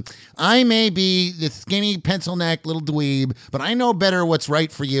him. He's like, I may be the skinny pencil neck little dweeb, but I know better what's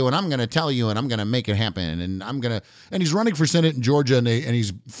right for you, and I'm going to tell you, and I'm going to make it happen, and he's running for Senate in Georgia, and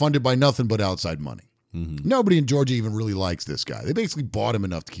he's funded by nothing but outside money. Mm-hmm. Nobody in Georgia even really likes this guy. They basically bought him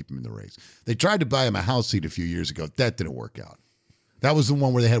enough to keep him in the race. They tried to buy him a House seat a few years ago. That didn't work out. That was the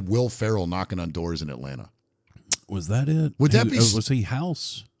one where they had Will Ferrell knocking on doors in Atlanta. Was that it? Was he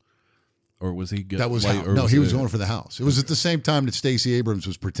House? or was he? That was he was going for the House. It was at the same time that Stacey Abrams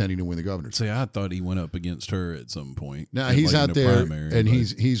was pretending to win the governorship. See, I thought he went up against her at some point. Now he's out there, and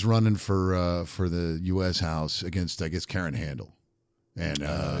he's running for the U.S. House against, I guess, Karen Handel, and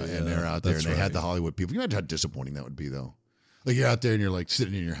they're out there, and they had the Hollywood people. You imagine how disappointing that would be, though. Like you're out there, and you're like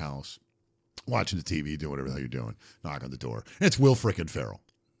sitting in your house, watching the TV, doing whatever the hell you're doing. Knock on the door, and it's Will frickin' Ferrell.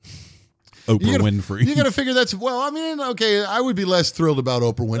 Oprah Winfrey. You got to figure okay, I would be less thrilled about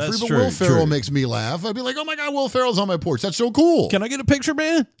Oprah Winfrey, but Will Ferrell makes me laugh. I'd be like, oh my God, Will Ferrell's on my porch. That's so cool. Can I get a picture,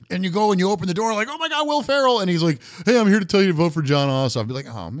 man? And you go and you open the door like, oh my God, Will Ferrell. And he's like, hey, I'm here to tell you to vote for John Ossoff. I'd be like,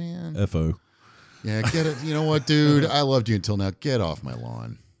 oh man. F.O. Yeah, get it. You know what, dude? I loved you until now. Get off my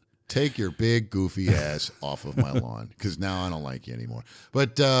lawn. Take your big goofy ass off of my lawn, because now I don't like you anymore.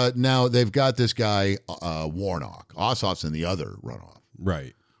 But now they've got this guy, Warnock. Ossoff's in the other runoff.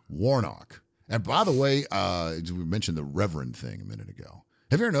 Right. Warnock. And by the way, we mentioned the Reverend thing a minute ago.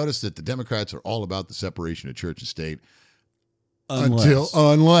 Have you ever noticed that the Democrats are all about the separation of church and state?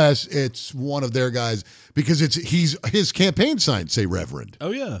 Unless it's one of their guys, because his campaign signs say Reverend.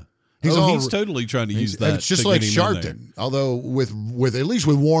 Oh yeah. He's totally trying to use that. It's just like Sharpton. Although with at least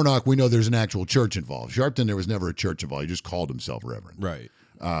with Warnock, we know there's an actual church involved. Sharpton, there was never a church involved. He just called himself Reverend. Right.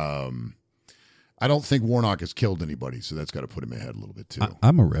 I don't think Warnock has killed anybody, so that's got to put him ahead a little bit too.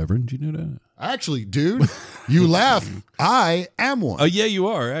 I'm a reverend. You know that? Actually, dude, you laugh. I am one. Oh yeah, you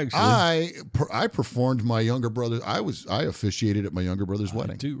are actually. I performed my younger brother. I officiated at my younger brother's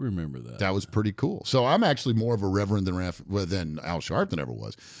wedding. I do remember that. That was pretty cool. So I'm actually more of a reverend than Al Sharpton ever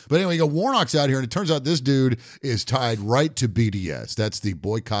was. But anyway, you go Warnock's out here, and it turns out this dude is tied right to BDS. That's the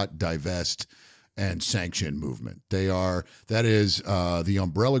Boycott, Divest, and Sanction movement. That is the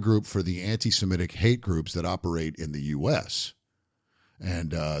umbrella group for the anti-Semitic hate groups that operate in the U.S.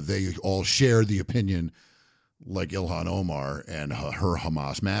 And they all share the opinion, like Ilhan Omar and her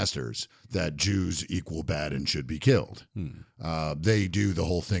Hamas masters, that Jews equal bad and should be killed. They do the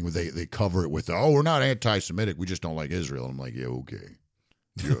whole thing. They cover it with, we're not anti-Semitic, we just don't like Israel. And I'm like, yeah, okay.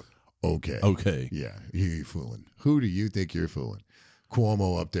 Yeah, okay. Okay. Yeah, you're fooling. Who do you think you're fooling?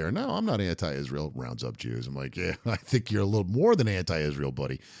 Cuomo up there. No, I'm not anti-Israel. Rounds up Jews. I'm like, yeah, I think you're a little more than anti-Israel,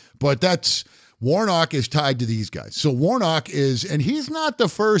 buddy. But Warnock is tied to these guys. So Warnock and he's not the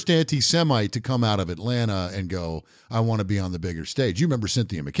first anti-Semite to come out of Atlanta and go, I want to be on the bigger stage. You remember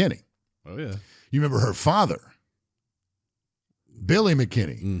Cynthia McKinney. Oh, yeah. You remember her father, Billy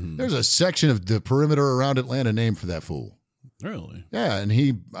McKinney. Mm-hmm. There's a section of the perimeter around Atlanta named for that fool. Really? Yeah, and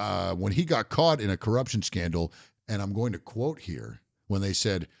he, when he got caught in a corruption scandal, and I'm going to quote here, when he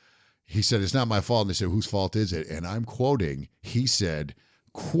said, it's not my fault. And they said, whose fault is it? And I'm quoting, he said,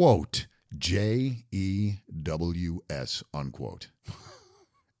 quote, JEWS, unquote.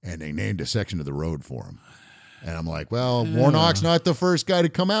 And they named a section of the road for him. And I'm like, well, Warnock's not the first guy to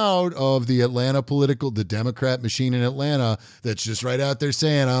come out of the Democrat machine in Atlanta that's just right out there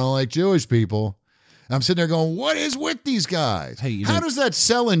saying, I don't like Jewish people. I'm sitting there going, what is with these guys? Hey, how does that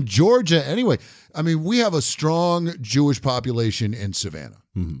sell in Georgia anyway? I mean, we have a strong Jewish population in Savannah.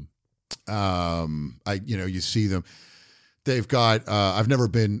 Mm-hmm. You see them. They've got. I've never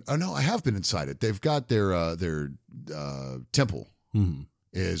been. Oh no, I have been inside it. They've got their temple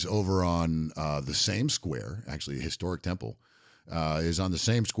is over on the same square. Actually, the historic temple is on the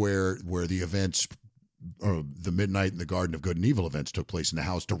same square where the events. Or the Midnight in the Garden of Good and Evil events took place in the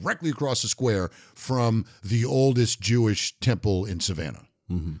house directly across the square from the oldest Jewish temple in Savannah.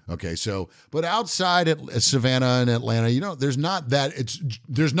 Mm-hmm. Okay, so but outside at Savannah and Atlanta, there's not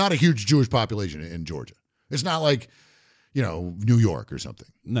a huge Jewish population in Georgia. It's not like, New York or something.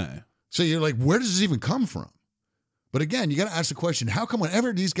 No. So you're like, where does this even come from? But again, you got to ask the question, how come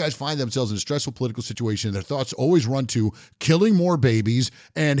whenever these guys find themselves in a stressful political situation, their thoughts always run to killing more babies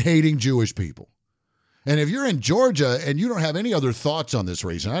and hating Jewish people? And if you're in Georgia and you don't have any other thoughts on this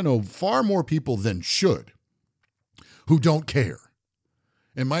race, and I know far more people than should who don't care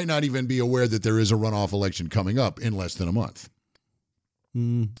and might not even be aware that there is a runoff election coming up in less than a month. A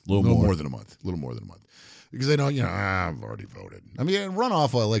little more than a month. Because they don't, I've already voted. I mean,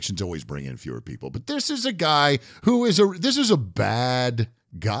 runoff elections always bring in fewer people. But this is a guy this is a bad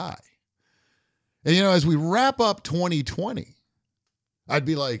guy. And, as we wrap up 2020, I'd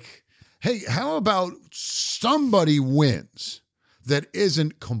be like, hey, how about somebody wins that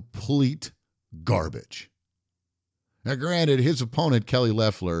isn't complete garbage? Now, granted, his opponent, Kelly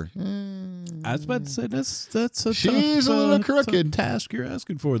Loeffler, I was about to say that's a she's a little crooked task you're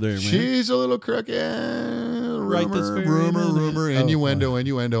asking for there, man. She's a little crooked. Rumor, innuendo.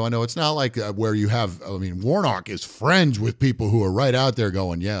 I know it's not like where you have. I mean, Warnock is friends with people who are right out there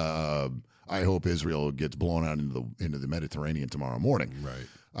going, I hope Israel gets blown out into the Mediterranean tomorrow morning. Right.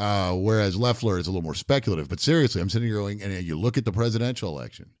 Whereas Loeffler is a little more speculative. But seriously, I'm sitting here going, and you look at the presidential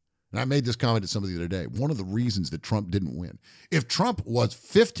election, and I made this comment to somebody the other day. One of the reasons that Trump didn't win, if Trump was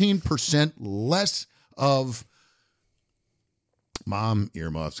 15% less of mom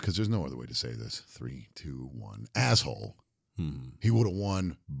earmuffs, because there's no other way to say this, 3, 2, 1, asshole, he would have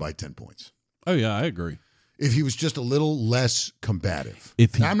won by 10 points. Oh, yeah, I agree. If he was just a little less combative.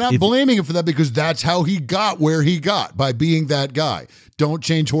 I'm not blaming him for that, because that's how he got where he got, by being that guy. Don't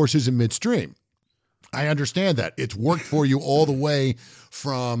change horses in midstream. I understand that. It's worked for you all the way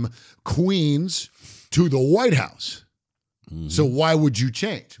from Queens to the White House. Mm-hmm. So why would you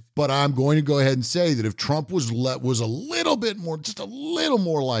change? But I'm going to go ahead and say that if Trump was a little bit more, just a little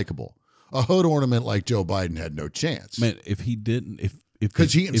more likable, a hood ornament like Joe Biden had no chance. Man, if he didn't,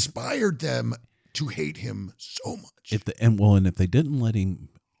 because he inspired them to hate him so much. If they didn't let him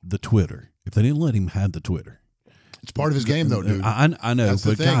if they didn't let him have the Twitter. It's part of his game, though, dude. I know, that's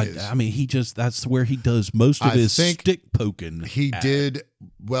but God, I mean, that's where he does most of his stick poking. He did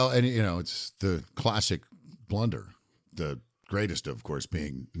well, and it's the classic blunder. The greatest, of course,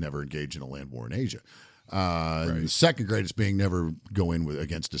 being never engage in a land war in Asia. Right. The second greatest being never go in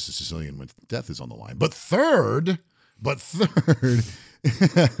against a Sicilian when death is on the line. But third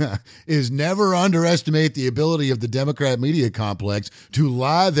is never underestimate the ability of the Democrat media complex to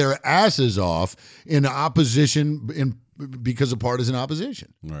lie their asses off in opposition because of partisan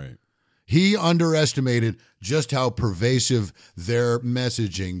opposition. Right. He underestimated just how pervasive their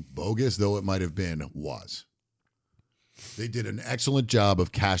messaging, bogus though it might have been, was. They did an excellent job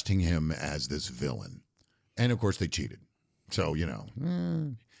of casting him as this villain. And, of course, they cheated. So,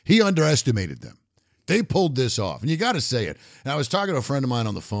 he underestimated them. They pulled this off. And you got to say it. And I was talking to a friend of mine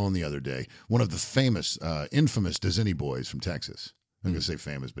on the phone the other day, one of the famous, infamous Disney boys from Texas. I'm going to say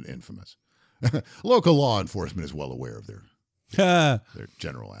famous, but infamous. Local law enforcement is well aware of their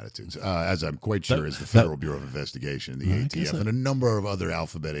general attitudes, as I'm quite sure is the Federal Bureau of Investigation, the ATF, and a number of other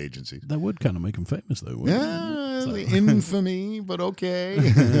alphabet agencies. That would kind of make him famous, though. Infamy, but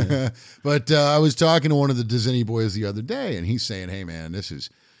okay. But I was talking to one of the Disney boys the other day, and he's saying, hey, man, this is,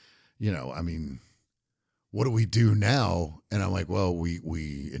 what do we do now? And I'm like, well,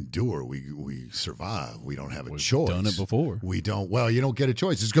 we endure, we survive. We don't have a choice. We've done it before. We don't. Well, you don't get a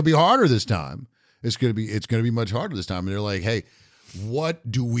choice. It's going to be harder this time. It's going to be much harder this time. And they're like, hey, what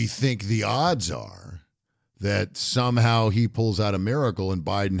do we think the odds are that somehow he pulls out a miracle and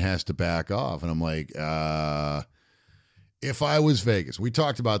Biden has to back off? And I'm like, if I was Vegas, we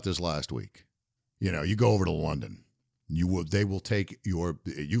talked about this last week. You go over to London, they will take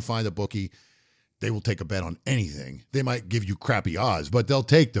you find a bookie, they will take a bet on anything. They might give you crappy odds, but they'll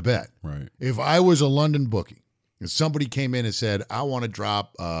take the bet. Right. If I was a London bookie, if somebody came in and said, I want to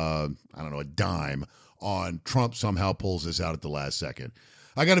drop, a dime on Trump somehow pulls this out at the last second,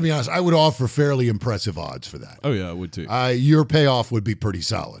 I got to be honest, I would offer fairly impressive odds for that. Oh, yeah, I would too. Your payoff would be pretty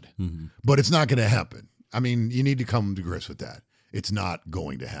solid, mm-hmm. but it's not going to happen. I mean, you need to come to grips with that. It's not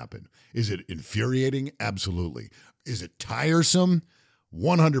going to happen. Is it infuriating? Absolutely. Is it tiresome?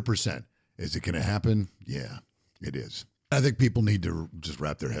 100%. Is it going to happen? Yeah, it is. I think people need to just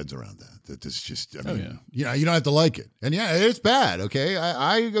wrap their heads around that. That it's just, you don't have to like it. And yeah, it's bad, okay?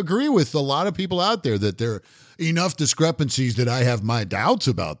 I agree with a lot of people out there that there are enough discrepancies that I have my doubts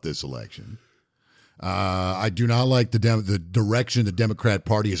about this election. I do not like the direction the Democrat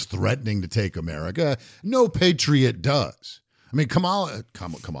Party is threatening to take America. No patriot does. I mean, Kamala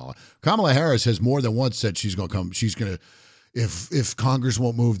Harris has more than once said she's going to if Congress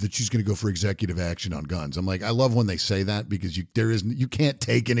won't move, that she's going to go for executive action on guns. I'm like, I love when they say that, because you can't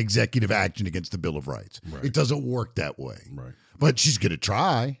take an executive action against the Bill of Rights. Right. It doesn't work that way. Right. But she's going to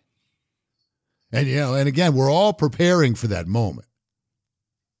try. And and again, we're all preparing for that moment.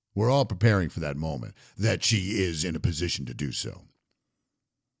 We're all preparing for that moment that she is in a position to do so.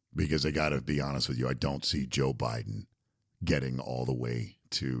 Because I got to be honest with you, I don't see Joe Biden getting all the way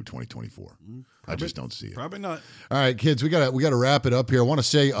to 2024. I just don't see it. Probably not. All right, kids, we got to wrap it up here. I want to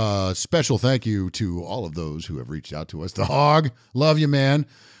say a special thank you to all of those who have reached out to us. The Hog, love you, man.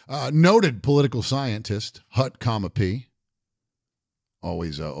 Noted political scientist, Hut, P.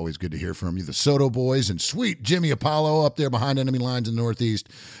 Always good to hear from you. The Soto Boys and sweet Jimmy Apollo up there behind enemy lines in the Northeast.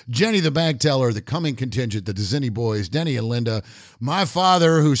 Jenny the bank teller, the coming contingent, the Disney Boys, Denny and Linda. My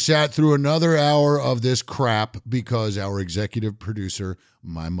father, who sat through another hour of this crap because our executive producer,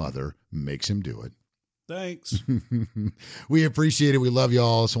 my mother, makes him do it. Thanks. We appreciate it. We love you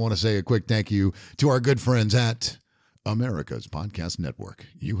all. So I want to say a quick thank you to our good friends at America's podcast network.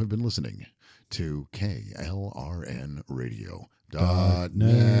 You have been listening to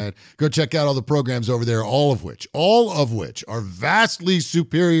KLRNradio.net. Go check out all the programs over there, all of which are vastly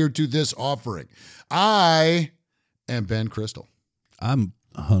superior to this offering. I am Ben Crystal. I'm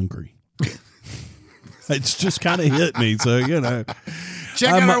hungry. It's just kind of hit me, so Check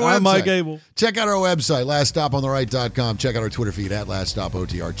out our website. I'm Mike Abel. Check out our website, laststopontheright.com. Check out our Twitter feed at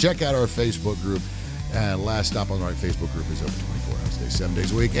LastStopOTR. Check out our Facebook group. And Last Stop on the Right Facebook group is open 24 hours a day, 7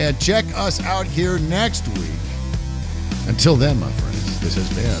 days a week. And check us out here next week. Until then, my friends, this has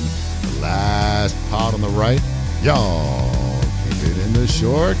been the Last Pod on the Right. Y'all keep it in the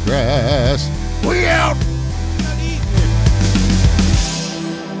short grass. We out.